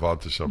 Just move on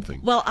to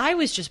something. Well, I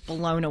was just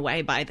blown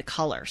away by the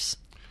colors.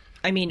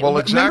 I mean,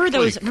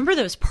 exactly. remember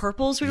those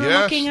purples we were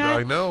looking at? Yes,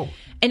 I know.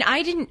 And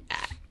I didn't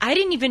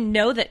even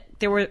know that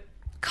there were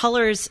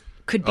colors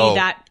could be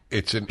that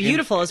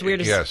beautiful, as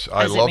weird as yes, as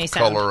I it love may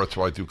color. sound. That's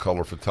why I do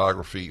color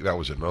photography. That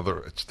was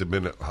it's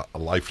been a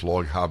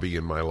lifelong hobby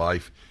in my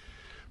life.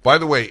 By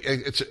the way,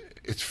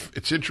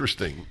 it's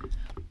interesting.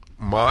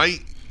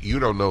 You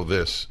don't know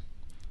this,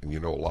 and you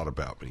know a lot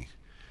about me.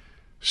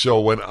 So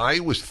when I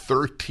was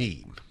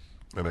 13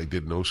 and I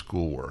did no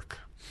schoolwork,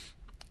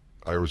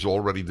 I was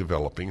already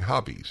developing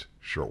hobbies: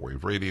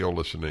 shortwave radio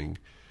listening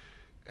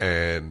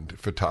and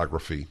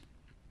photography.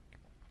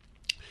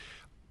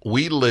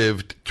 We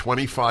lived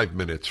 25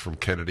 minutes from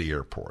Kennedy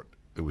Airport.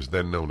 It was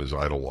then known as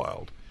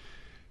Idlewild.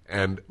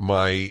 And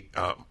my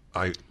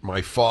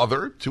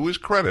father, to his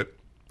credit,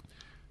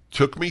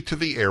 took me to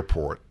the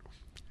airport,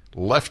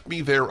 left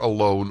me there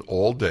alone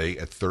all day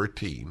at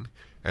 13,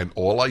 and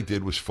all I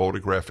did was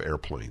photograph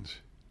airplanes.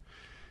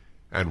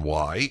 And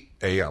why?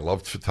 A, I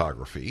loved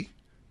photography,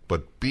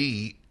 but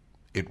B,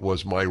 it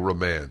was my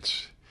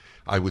romance.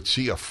 I would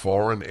see a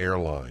foreign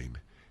airline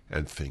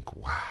and think,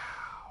 wow,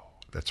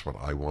 that's what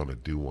I want to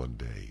do one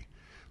day.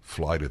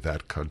 Fly to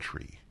that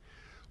country.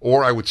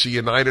 Or I would see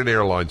United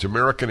Airlines,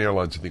 American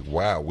Airlines, and think,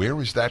 wow,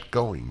 where is that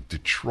going?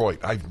 Detroit.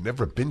 I've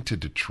never been to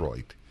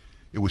Detroit.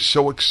 It was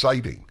so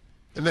exciting.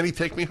 And then he'd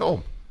take me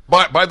home.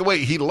 By the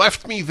way, he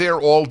left me there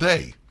all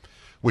day,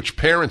 which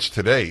parents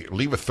today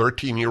leave a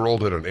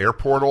 13-year-old at an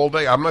airport all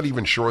day. I'm not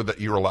even sure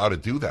that you're allowed to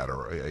do that.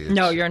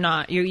 No, you're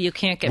not. You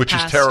can't get which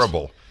past. Which is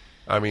terrible.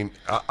 I mean,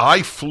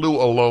 I flew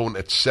alone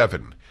at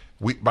 7.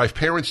 My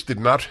parents did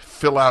not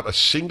fill out a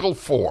single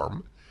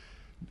form.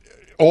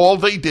 All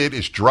they did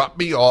is drop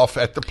me off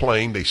at the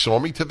plane. They saw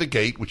me to the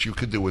gate, which you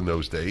could do in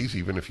those days.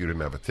 Even if you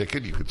didn't have a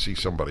ticket, you could see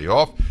somebody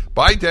off.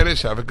 Bye,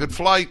 Dennis. Have a good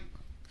flight.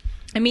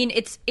 I mean,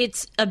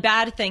 it's a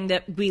bad thing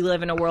that we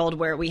live in a world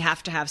where we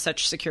have to have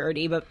such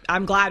security, but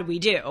I'm glad we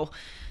do.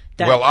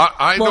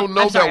 I don't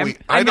know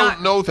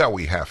that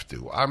we have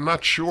to. I'm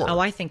not sure. Oh,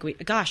 I think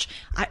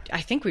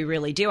I think we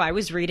really do. I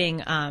was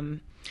reading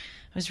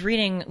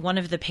one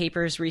of the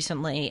papers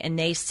recently, and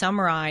they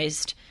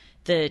summarized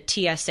the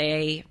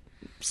TSA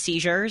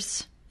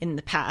seizures in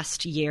the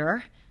past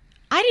year.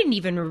 I didn't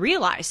even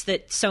realize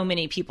that so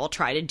many people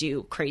try to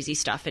do crazy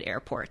stuff at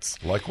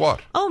airports. Like what?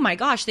 Oh my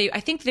gosh!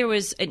 I think there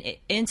was an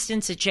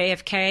instance at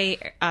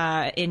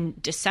JFK in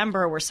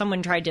December where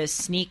someone tried to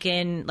sneak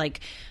in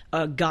like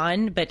a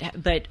gun, but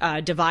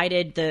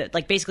divided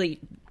basically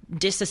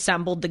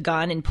disassembled the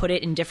gun and put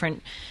it in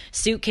different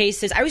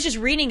suitcases. I was just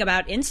reading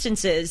about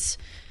instances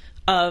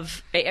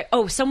of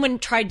someone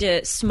tried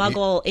to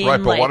smuggle in.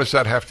 Right, but what does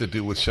that have to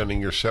do with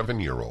sending your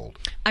 7-year-old?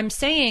 I'm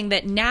saying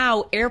that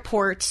now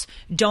airports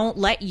don't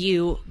let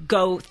you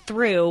go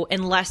through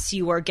unless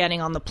you are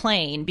getting on the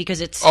plane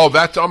because it's. Oh,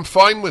 I'm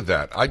fine with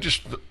that.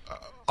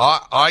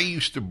 I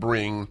used to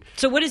bring.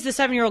 So what is the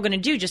 7-year-old going to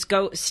do? Just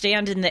go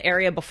stand in the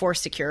area before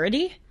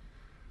security?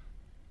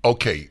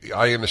 Okay,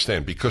 I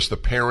understand because the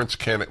parents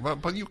can't. Well,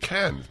 but you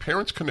can.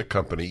 Parents can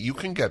accompany. You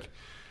can get.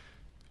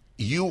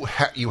 You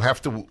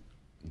have to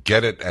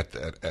get it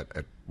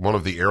at one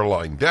of the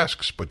airline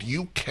desks, but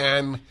you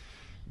can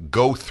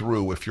go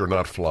through if you're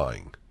not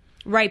flying.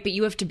 Right, but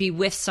you have to be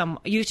with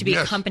you have to be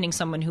accompanying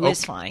someone who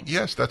is flying.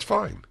 Yes, that's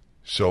fine.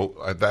 So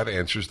that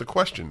answers the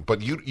question.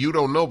 But you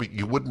don't know, but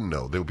you wouldn't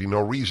know. There would be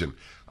no reason.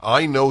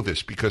 I know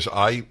this because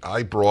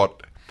I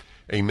brought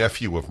a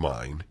nephew of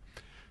mine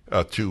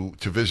to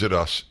visit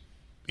us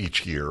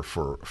each year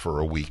for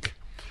a week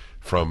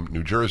from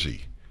New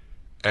Jersey.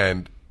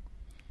 And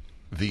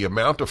the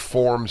amount of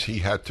forms he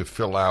had to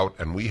fill out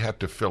and we had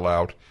to fill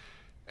out,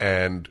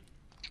 and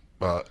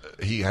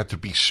he had to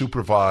be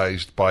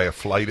supervised by a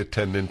flight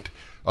attendant,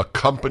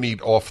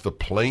 accompanied off the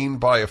plane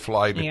by a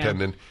flight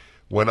attendant.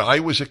 When I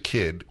was a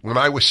kid, when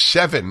I was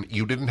 7,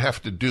 you didn't have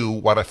to do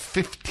what a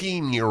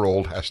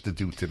 15-year-old has to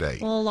do today.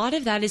 Well, a lot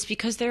of that is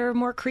because there are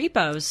more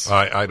creepos.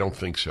 I don't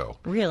think so.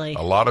 Really?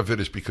 A lot of it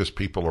is because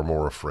people are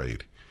more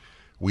afraid.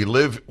 We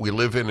live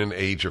in an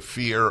age of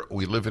fear.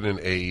 We live in an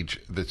age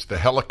that's the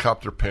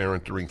helicopter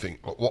parenting thing.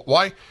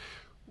 Why?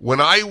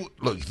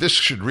 Look, this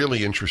should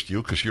really interest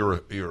you because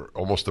you're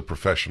almost a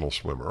professional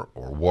swimmer,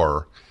 or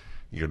were.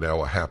 You're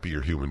now a happier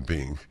human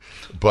being.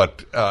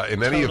 But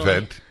in any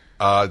event,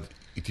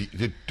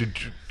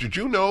 did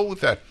you know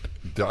that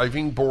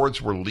diving boards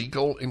were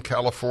legal in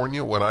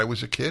California when I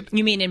was a kid?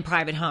 You mean in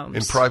private homes?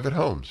 In private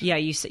homes. Yeah,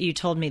 you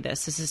told me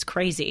this. This is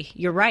crazy.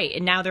 You're right.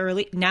 And now they are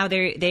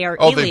illegal.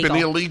 Oh, they've been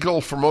illegal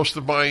for most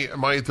of my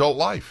adult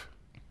life.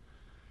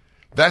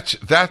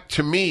 That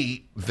to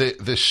me,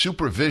 the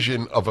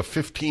supervision of a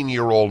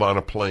 15-year-old on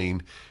a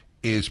plane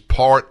is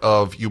part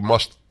of you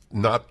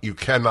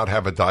cannot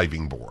have a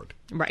diving board.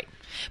 Right.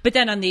 But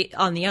then on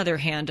the other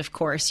hand, of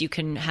course, you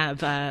can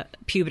have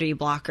puberty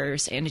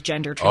blockers and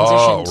gender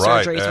transition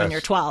surgeries when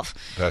you're 12.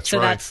 That's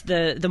right. That's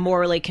the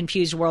morally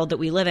confused world that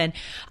we live in.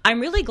 I'm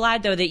really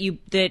glad though that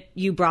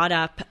you brought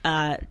up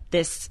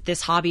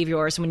this hobby of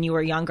yours when you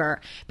were younger,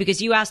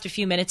 because you asked a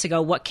few minutes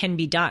ago what can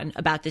be done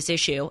about this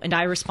issue, and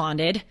I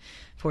responded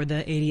for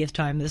the 80th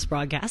time of this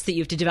broadcast that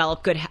you have to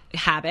develop good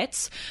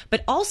habits.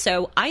 But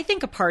also, I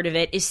think a part of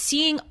it is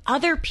seeing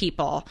other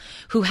people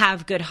who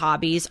have good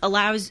hobbies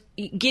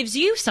gives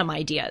you some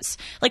ideas.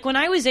 Like when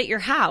I was at your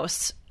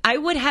house, I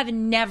would have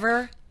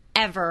never,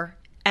 ever,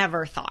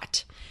 ever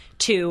thought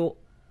to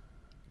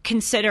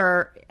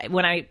consider,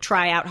 when I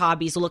try out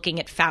hobbies,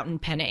 looking at fountain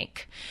pen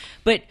ink.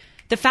 But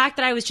the fact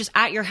that I was just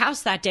at your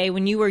house that day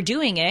when you were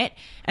doing it,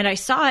 and I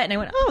saw it and I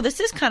went, oh, this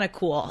is kind of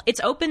cool. It's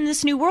opened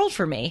this new world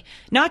for me,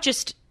 not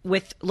just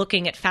with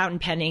looking at fountain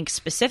pen ink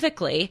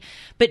specifically,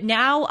 but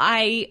now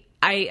I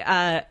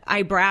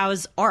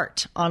browse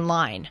art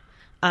online.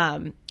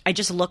 I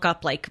just look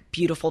up like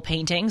beautiful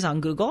paintings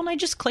on Google and I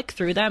just click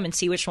through them and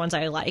see which ones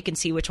I like and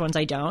see which ones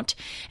I don't.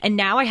 And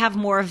now I have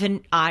more of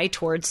an eye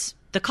towards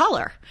the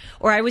color.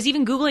 Or I was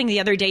even Googling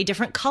the other day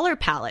different color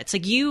palettes.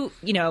 Like you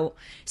know,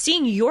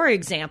 seeing your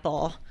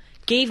example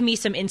gave me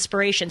some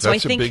inspiration. So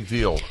That's a big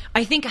deal.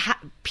 I think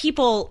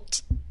people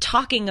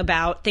talking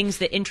about things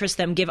that interest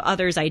them give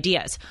others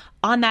ideas.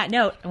 On that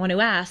note, I want to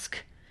ask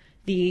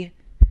the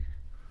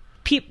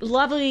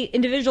lovely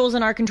individuals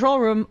in our control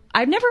room,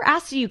 I've never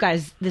asked you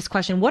guys this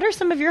question. What are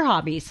some of your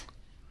hobbies?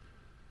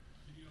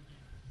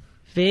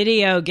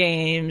 Video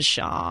games,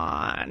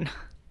 Sean.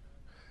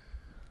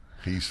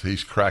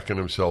 He's cracking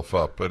himself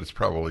up, but it's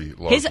probably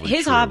largely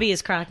His true. hobby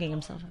is cracking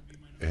himself up.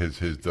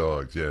 His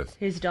dogs, yes.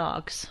 His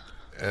dogs.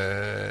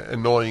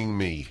 Annoying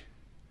me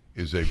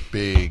is a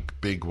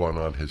big one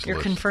on his You're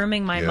list.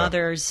 confirming my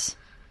mother's.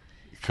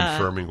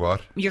 Confirming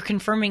what? You're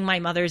confirming my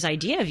mother's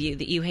idea of you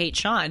that you hate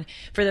Sean.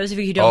 For those of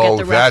you who don't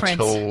get the that's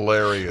reference,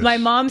 hilarious. my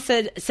mom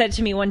said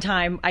to me one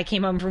time. I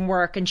came home from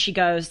work and she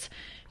goes,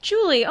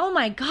 "Julie, oh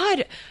my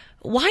God,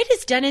 why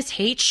does Dennis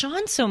hate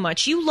Sean so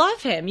much? You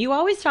love him. You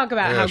always talk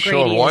about how great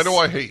Sean, he is." why do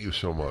I hate you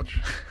so much?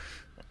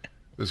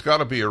 There's got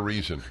to be a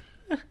reason.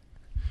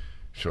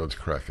 Sean's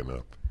cracking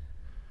up.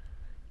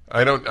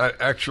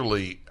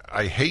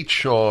 I hate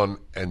Sean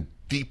and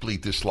deeply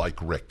dislike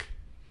Rick.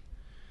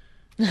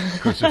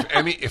 Because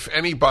if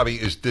anybody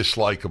is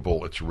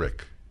dislikable, it's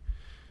Rick.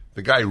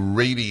 The guy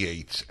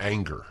radiates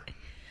anger.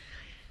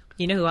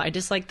 You know who I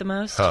dislike the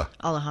most? Huh.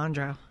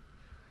 Alejandro.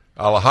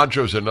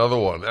 Alejandro's another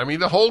one. I mean,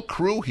 the whole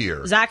crew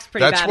here. Zach's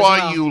pretty That's bad as why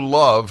well. you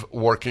love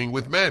working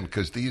with men,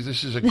 because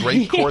this is a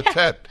great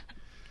quartet.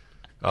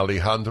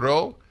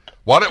 Alejandro.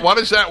 What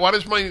is that? What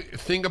is my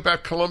thing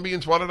about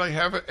Colombians? What did I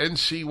have?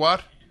 NC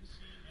what?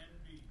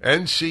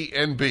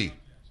 NCNB.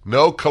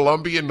 No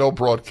Colombian, no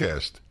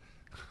broadcast.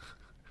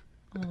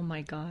 Oh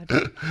my God!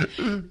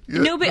 Yeah,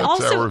 No, but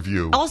that's our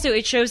view. also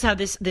it shows how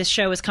this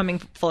show is coming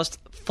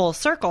full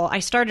circle. I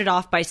started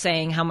off by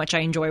saying how much I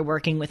enjoy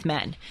working with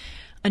men.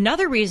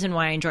 Another reason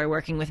why I enjoy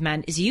working with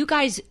men is you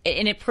guys,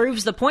 and it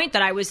proves the point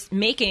that I was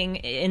making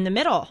in the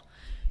middle.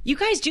 You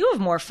guys do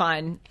have more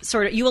fun.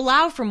 You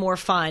allow for more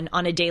fun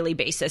on a daily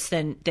basis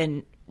than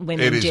women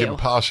do. It is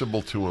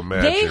impossible to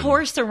imagine. They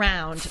horse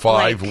around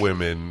five like,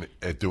 women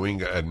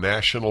doing a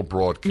national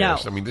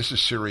broadcast. No. I mean, this is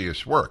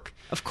serious work.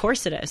 Of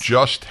course it is.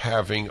 Just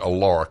having a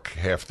lark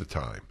half the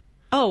time.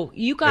 Oh,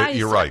 you guys,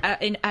 You're right.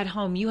 At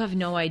home, you have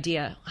no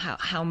idea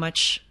how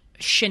much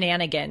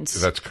shenanigans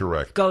That's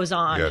correct. goes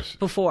on Yes.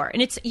 before,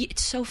 and it's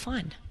so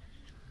fun,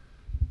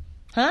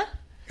 huh?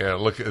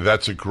 Yeah,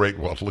 that's a great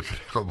one. Look at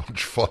how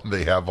much fun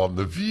they have on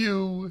The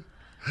View.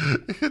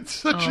 It's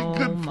such a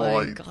good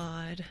point. Oh my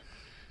God!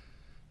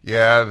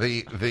 Yeah,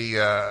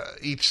 the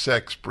each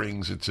sex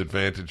brings its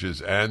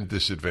advantages and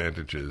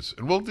disadvantages,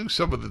 and we'll do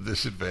some of the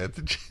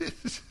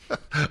disadvantages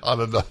on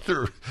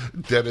another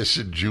Dennis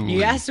and Julie.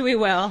 Yes, we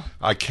will.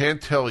 I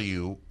can't tell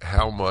you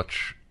how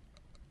much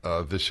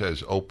this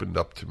has opened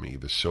up to me,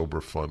 the sober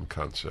fun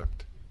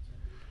concept.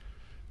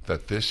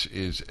 That this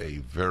is a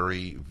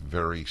very,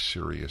 very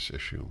serious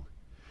issue.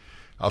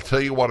 I'll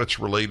tell you what it's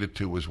related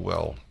to as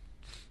well.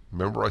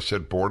 Remember I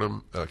said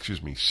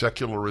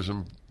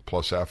secularism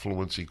plus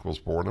affluence equals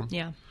boredom?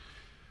 Yeah.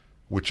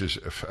 Which is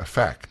a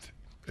fact.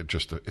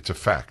 It's a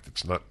fact.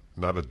 It's not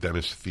a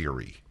Dennis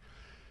theory.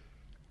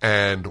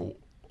 And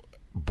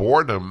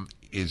boredom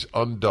is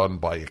undone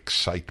by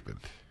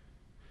excitement.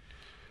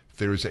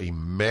 There's a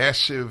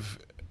massive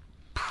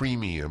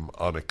premium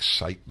on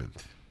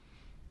excitement.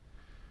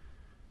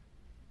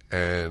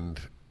 And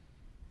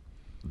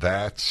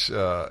that's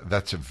a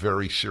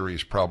very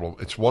serious problem.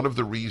 It's one of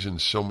the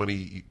reasons so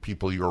many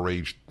people your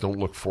age don't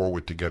look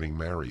forward to getting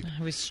married.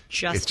 I was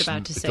just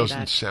about to say that. It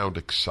doesn't sound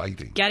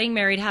exciting. Getting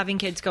married, having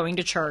kids, going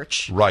to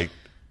church, Right.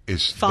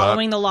 Is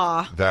following the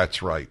law.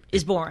 That's right.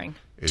 Is boring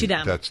to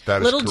them. That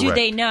is Little do correct.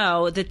 they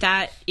know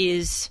that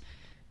is,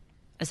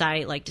 as I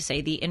like to say,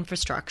 the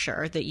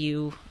infrastructure that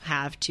you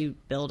have to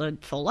build a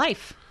full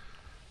life.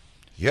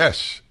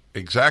 Yes,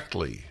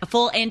 exactly. A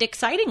full and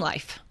exciting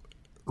life.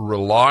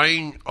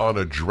 Relying on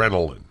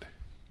adrenaline.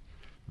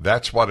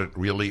 That's what it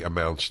really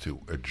amounts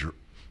to.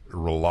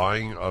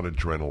 Relying on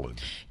adrenaline.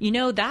 You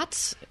know,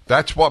 that's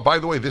what, by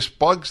the way, this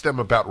bugs them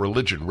about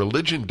religion.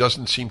 Religion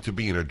doesn't seem to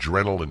be an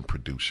adrenaline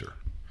producer.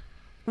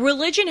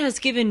 religion has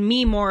given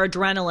me more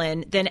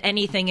adrenaline than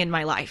anything in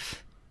my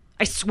life.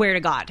 I swear to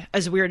God,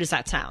 as weird as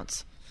that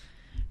sounds.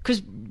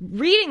 Because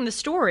reading the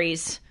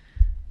stories,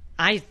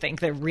 I think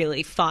they're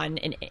really fun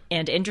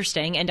and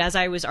interesting. And as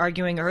I was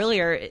arguing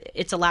earlier,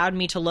 it's allowed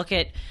me to look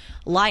at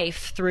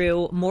life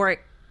through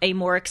a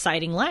more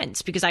exciting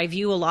lens, because I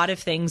view a lot of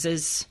things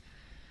as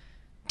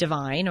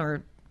divine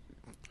or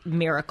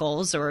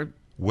miracles or...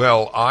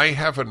 Well, I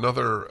have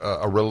another,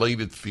 a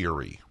related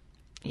theory.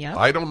 Yeah.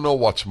 I don't know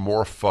what's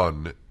more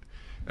fun,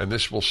 and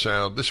this would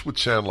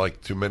sound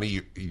like to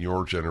many in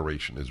your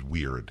generation is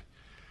weird.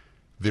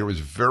 There is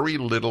very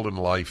little in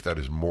life that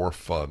is more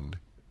fun.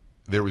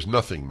 There is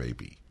nothing,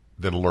 maybe,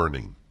 than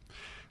learning.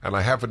 And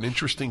I have an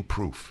interesting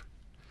proof.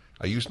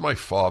 I used my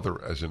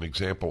father as an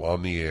example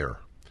on the air.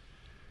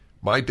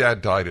 My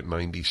dad died at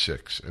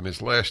 96, and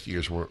his last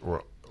years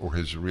were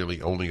his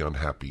really only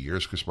unhappy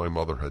years, because my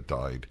mother had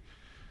died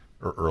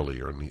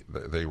earlier, and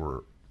they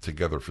were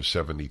together for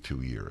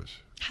 72 years.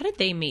 How did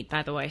they meet,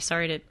 by the way?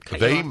 Sorry to cut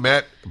you They off.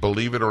 met,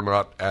 believe it or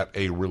not, at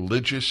a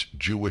religious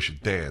Jewish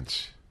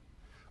dance.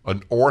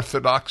 An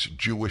Orthodox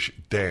Jewish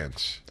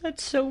dance.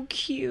 That's so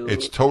cute.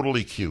 It's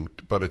totally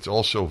cute, but it's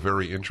also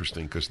very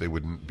interesting because there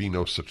would be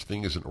no such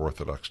thing as an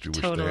Orthodox Jewish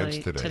dance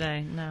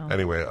today. No.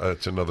 Anyway,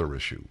 it's another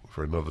issue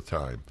for another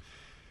time.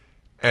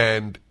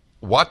 And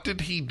what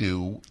did he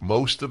do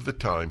most of the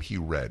time? He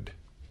read.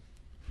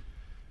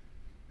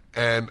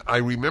 And I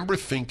remember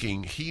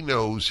thinking, he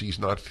knows he's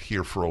not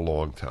here for a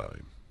long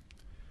time.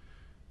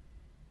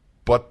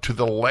 But to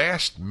the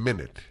last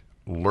minute,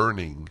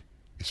 learning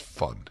is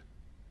fun.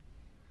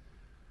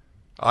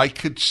 I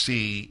could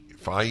see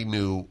if I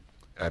knew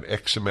at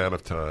X amount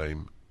of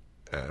time,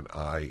 and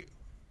I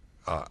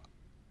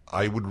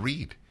would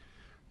read,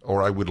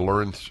 or I would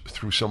learn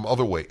through some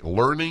other way.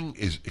 Learning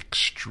is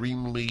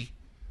extremely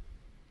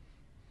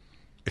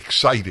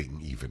exciting,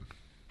 even.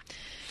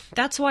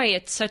 That's why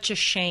it's such a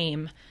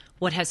shame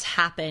what has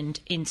happened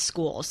in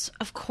schools.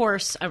 Of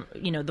course,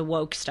 the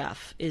woke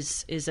stuff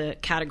is a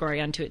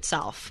category unto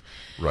itself.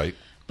 Right.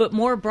 But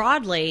more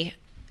broadly,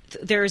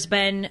 there's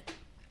been,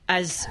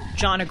 as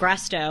John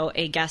Agresto,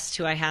 a guest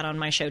who I had on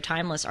my show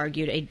Timeless,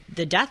 argued,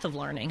 the death of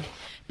learning,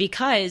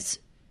 because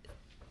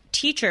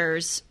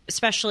teachers,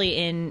 especially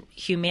in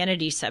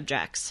humanities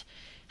subjects,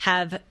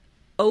 have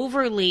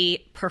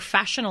overly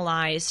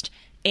professionalized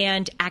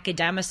and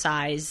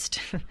academicized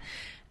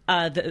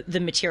the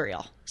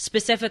material,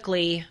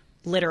 specifically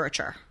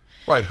literature.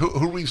 Right.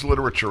 Who reads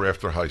literature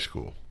after high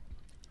school?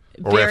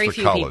 Or Very after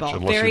few college, people.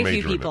 unless Very you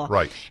major few in it. people.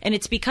 Right. And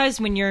it's because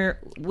when you're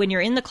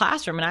in the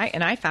classroom,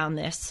 and I found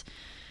this,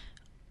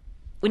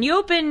 when you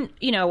open,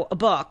 a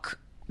book,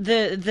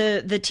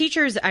 the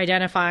teacher's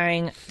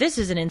identifying, this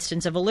is an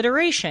instance of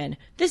alliteration.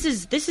 This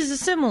is a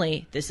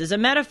simile. This is a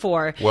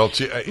metaphor. Well,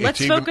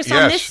 let's focus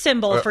yes, on this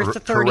symbol for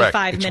 35 correct.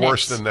 minutes. It's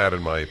worse than that,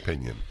 in my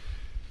opinion.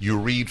 You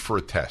read for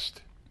a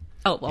test.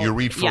 Oh, well, you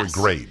read for yes. a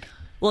grade.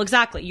 Well,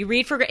 exactly. You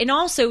read for, and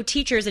also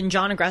teachers, and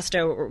John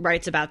Agresto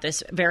writes about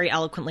this very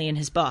eloquently in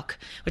his book,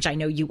 which I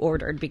know you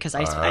ordered because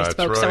I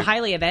spoke so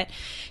highly of it.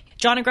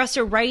 John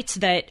Agresto writes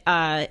that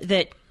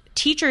that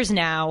teachers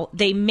now,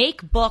 they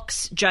make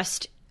books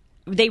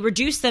they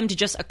reduce them to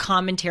just a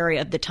commentary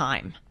of the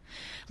time.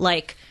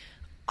 Like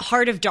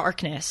Heart of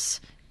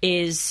Darkness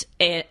is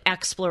an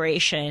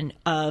exploration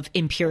of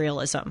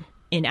imperialism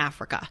in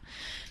Africa.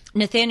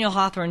 Nathaniel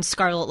Hawthorne's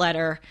Scarlet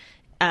Letter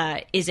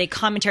is a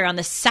commentary on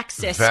the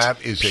sexist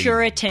that is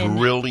Puritan. A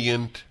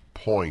brilliant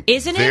point.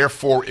 Isn't it?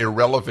 Therefore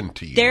irrelevant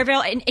to you.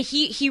 And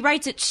he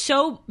writes it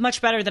so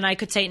much better than I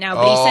could say it now.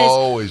 But he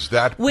says, is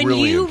that when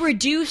brilliant? you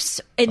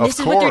reduce, and this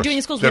of is what they're course. doing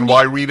in schools. Then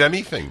why read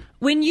anything?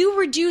 When you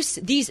reduce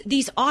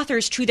these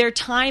authors to their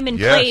time and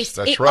Yes, place,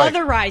 that's it right.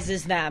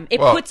 otherizes them.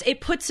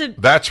 It puts a.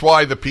 That's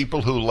why the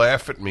people who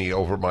laugh at me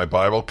over my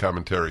Bible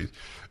commentaries,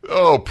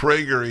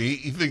 Prager,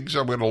 he thinks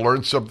I'm going to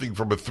learn something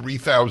from a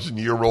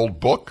 3,000-year-old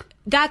book.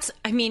 That's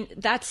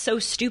so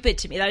stupid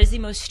to me. That is the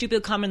most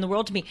stupid comment in the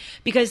world to me,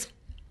 because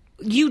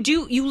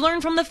you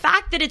learn from the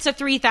fact that it's a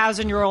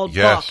 3,000-year-old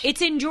Yes. book.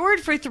 It's endured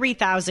for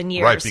 3,000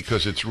 years. Right,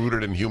 because it's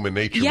rooted in human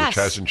nature, Yes. which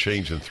hasn't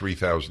changed in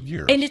 3,000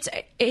 years. And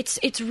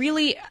it's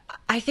really,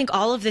 I think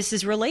all of this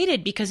is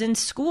related, because in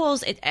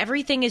schools,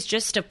 everything is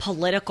just a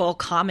political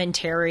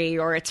commentary,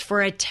 or it's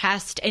for a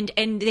test, and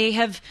they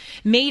have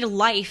made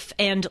life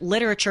and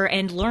literature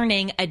and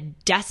learning a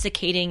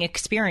desiccating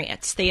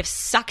experience. They have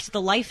sucked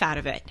the life out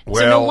of it.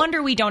 So no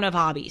wonder we don't have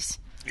hobbies.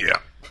 Yeah.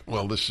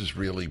 Well, this has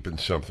really been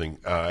something.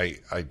 I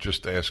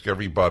just ask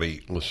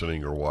everybody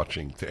listening or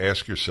watching to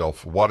ask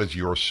yourself, what is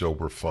your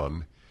sober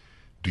fun?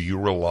 Do you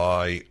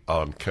rely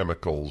on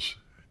chemicals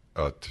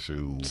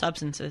to...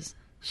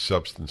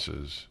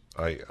 Substances.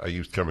 I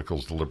use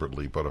chemicals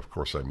deliberately, but of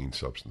course I mean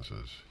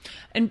substances.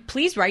 And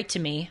please write to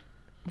me.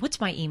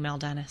 What's my email,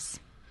 Dennis?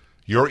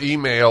 Your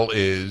email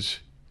is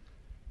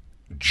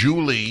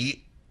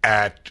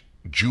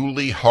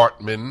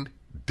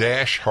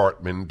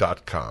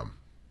julie@juliehartman-hartman.com.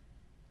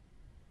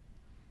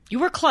 You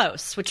were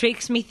close, which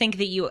makes me think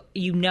that you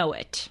know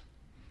it.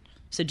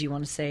 So do you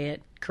want to say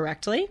it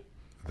correctly?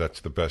 That's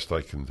the best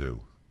I can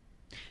do.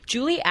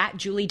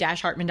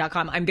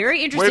 Julie@julie-hartman.com. I'm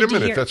very interested Wait a to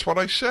minute, hear... that's what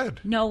I said.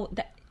 No,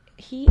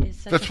 he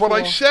is such That's a what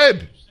I fool.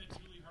 said.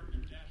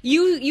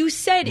 You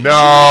said...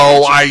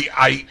 No,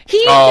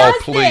 He oh,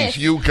 does please, this.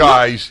 you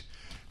guys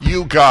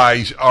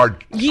are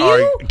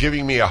You-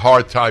 giving me a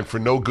hard time for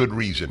no good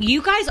reason.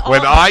 You guys all...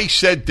 When I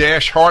said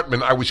Dash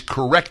Hartman, I was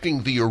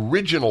correcting the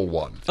original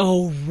one.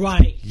 Oh,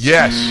 right.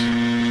 Yes.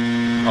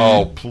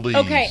 Oh, please.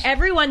 Okay,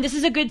 everyone, this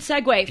is a good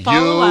segue. Follow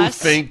You us.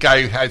 think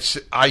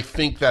I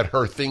think that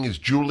her thing is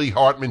Julie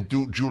Hartman,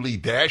 Julie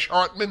Dash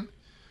Hartman?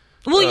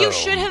 Well, you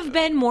should have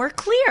been more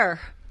clear.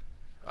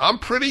 I'm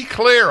pretty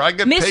clear. I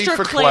get paid Mr.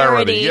 for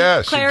clarity.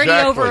 Yes, clarity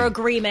exactly. over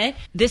agreement.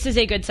 This is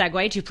a good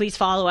segue to please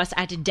follow us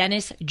at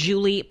Dennis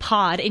Julie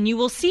Pod, and you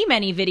will see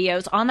many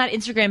videos on that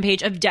Instagram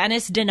page of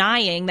Dennis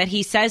denying that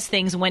he says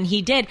things when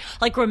he did.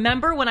 Like,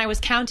 remember when I was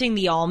counting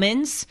the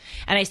almonds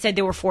and I said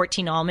there were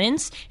 14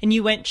 almonds, and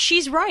you went,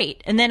 she's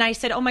right. And then I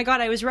said, oh my God,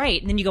 I was right.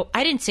 And then you go,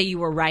 I didn't say you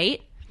were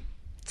right.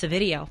 It's a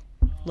video.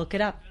 Look it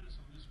up.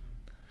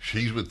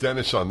 She's with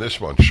Dennis on this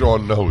one.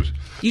 Sean knows.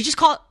 You just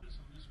call...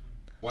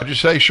 What'd you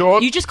say,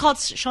 Sean? You just called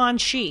Sean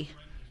she.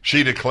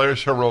 She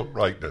declares her own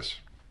rightness.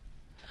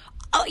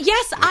 Oh,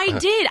 yes, I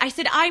did. I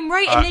said, I'm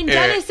right. And then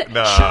Dennis,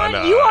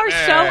 Sean, you are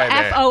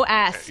so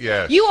FOS.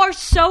 Yes. You are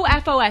so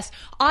FOS.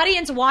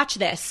 Audience, watch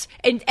this.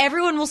 And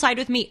everyone will side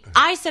with me.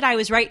 I said I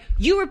was right.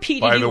 You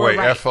repeated you were right.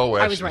 By the way,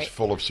 FOS I was right. is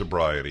full of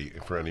sobriety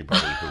for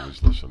anybody who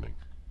is listening.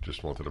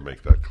 Just wanted to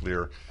make that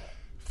clear.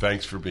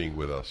 Thanks for being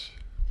with us.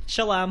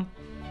 Shalom.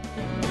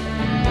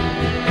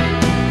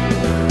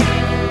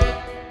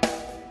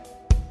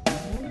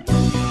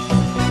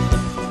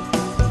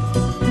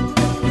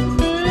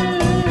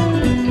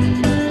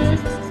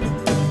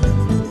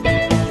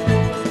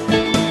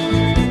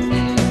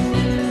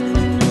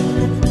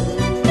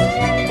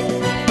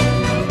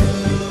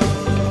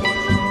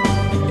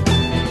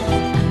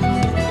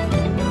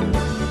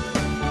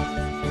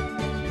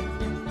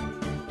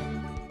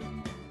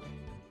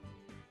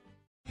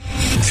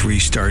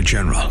 Three-star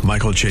General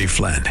Michael J.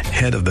 Flynn,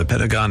 head of the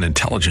Pentagon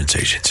Intelligence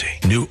Agency,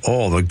 knew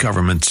all the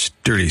government's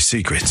dirty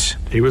secrets.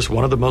 He was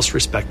one of the most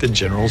respected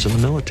generals in the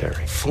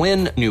military.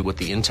 Flynn knew what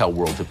the intel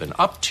world had been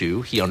up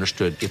to. He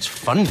understood its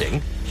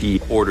funding.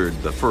 He ordered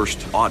the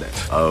first audit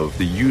of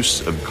the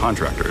use of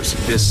contractors.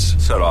 This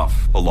set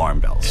off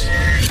alarm bells.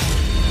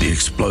 The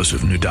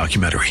explosive new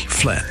documentary,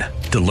 Flynn,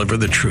 Deliver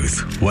the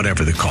Truth,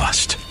 Whatever the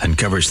Cost,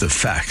 uncovers the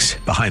facts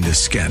behind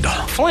this scandal.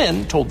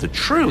 Flynn told the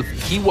truth.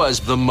 He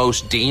was the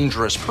most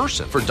dangerous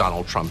person for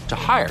Donald Trump to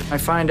hire. I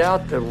find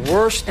out the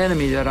worst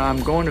enemy that I'm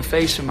going to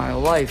face in my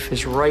life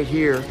is right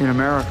here in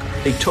America.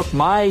 They took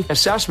my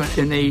assessment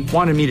and they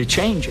wanted me to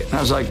change it. And I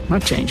was like, I'm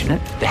not changing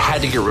it. They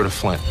had to get rid of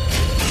Flynn.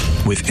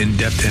 With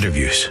in-depth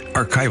interviews,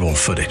 archival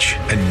footage,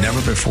 and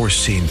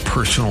never-before-seen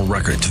personal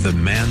records of the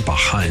man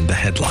behind the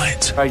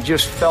headlines. I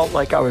just felt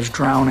like I was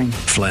drowning.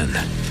 Flynn,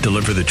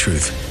 Deliver the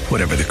Truth,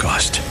 Whatever the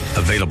Cost.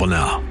 Available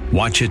now.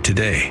 Watch it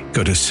today.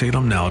 Go to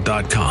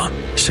salemnow.com.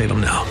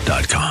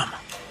 salemnow.com.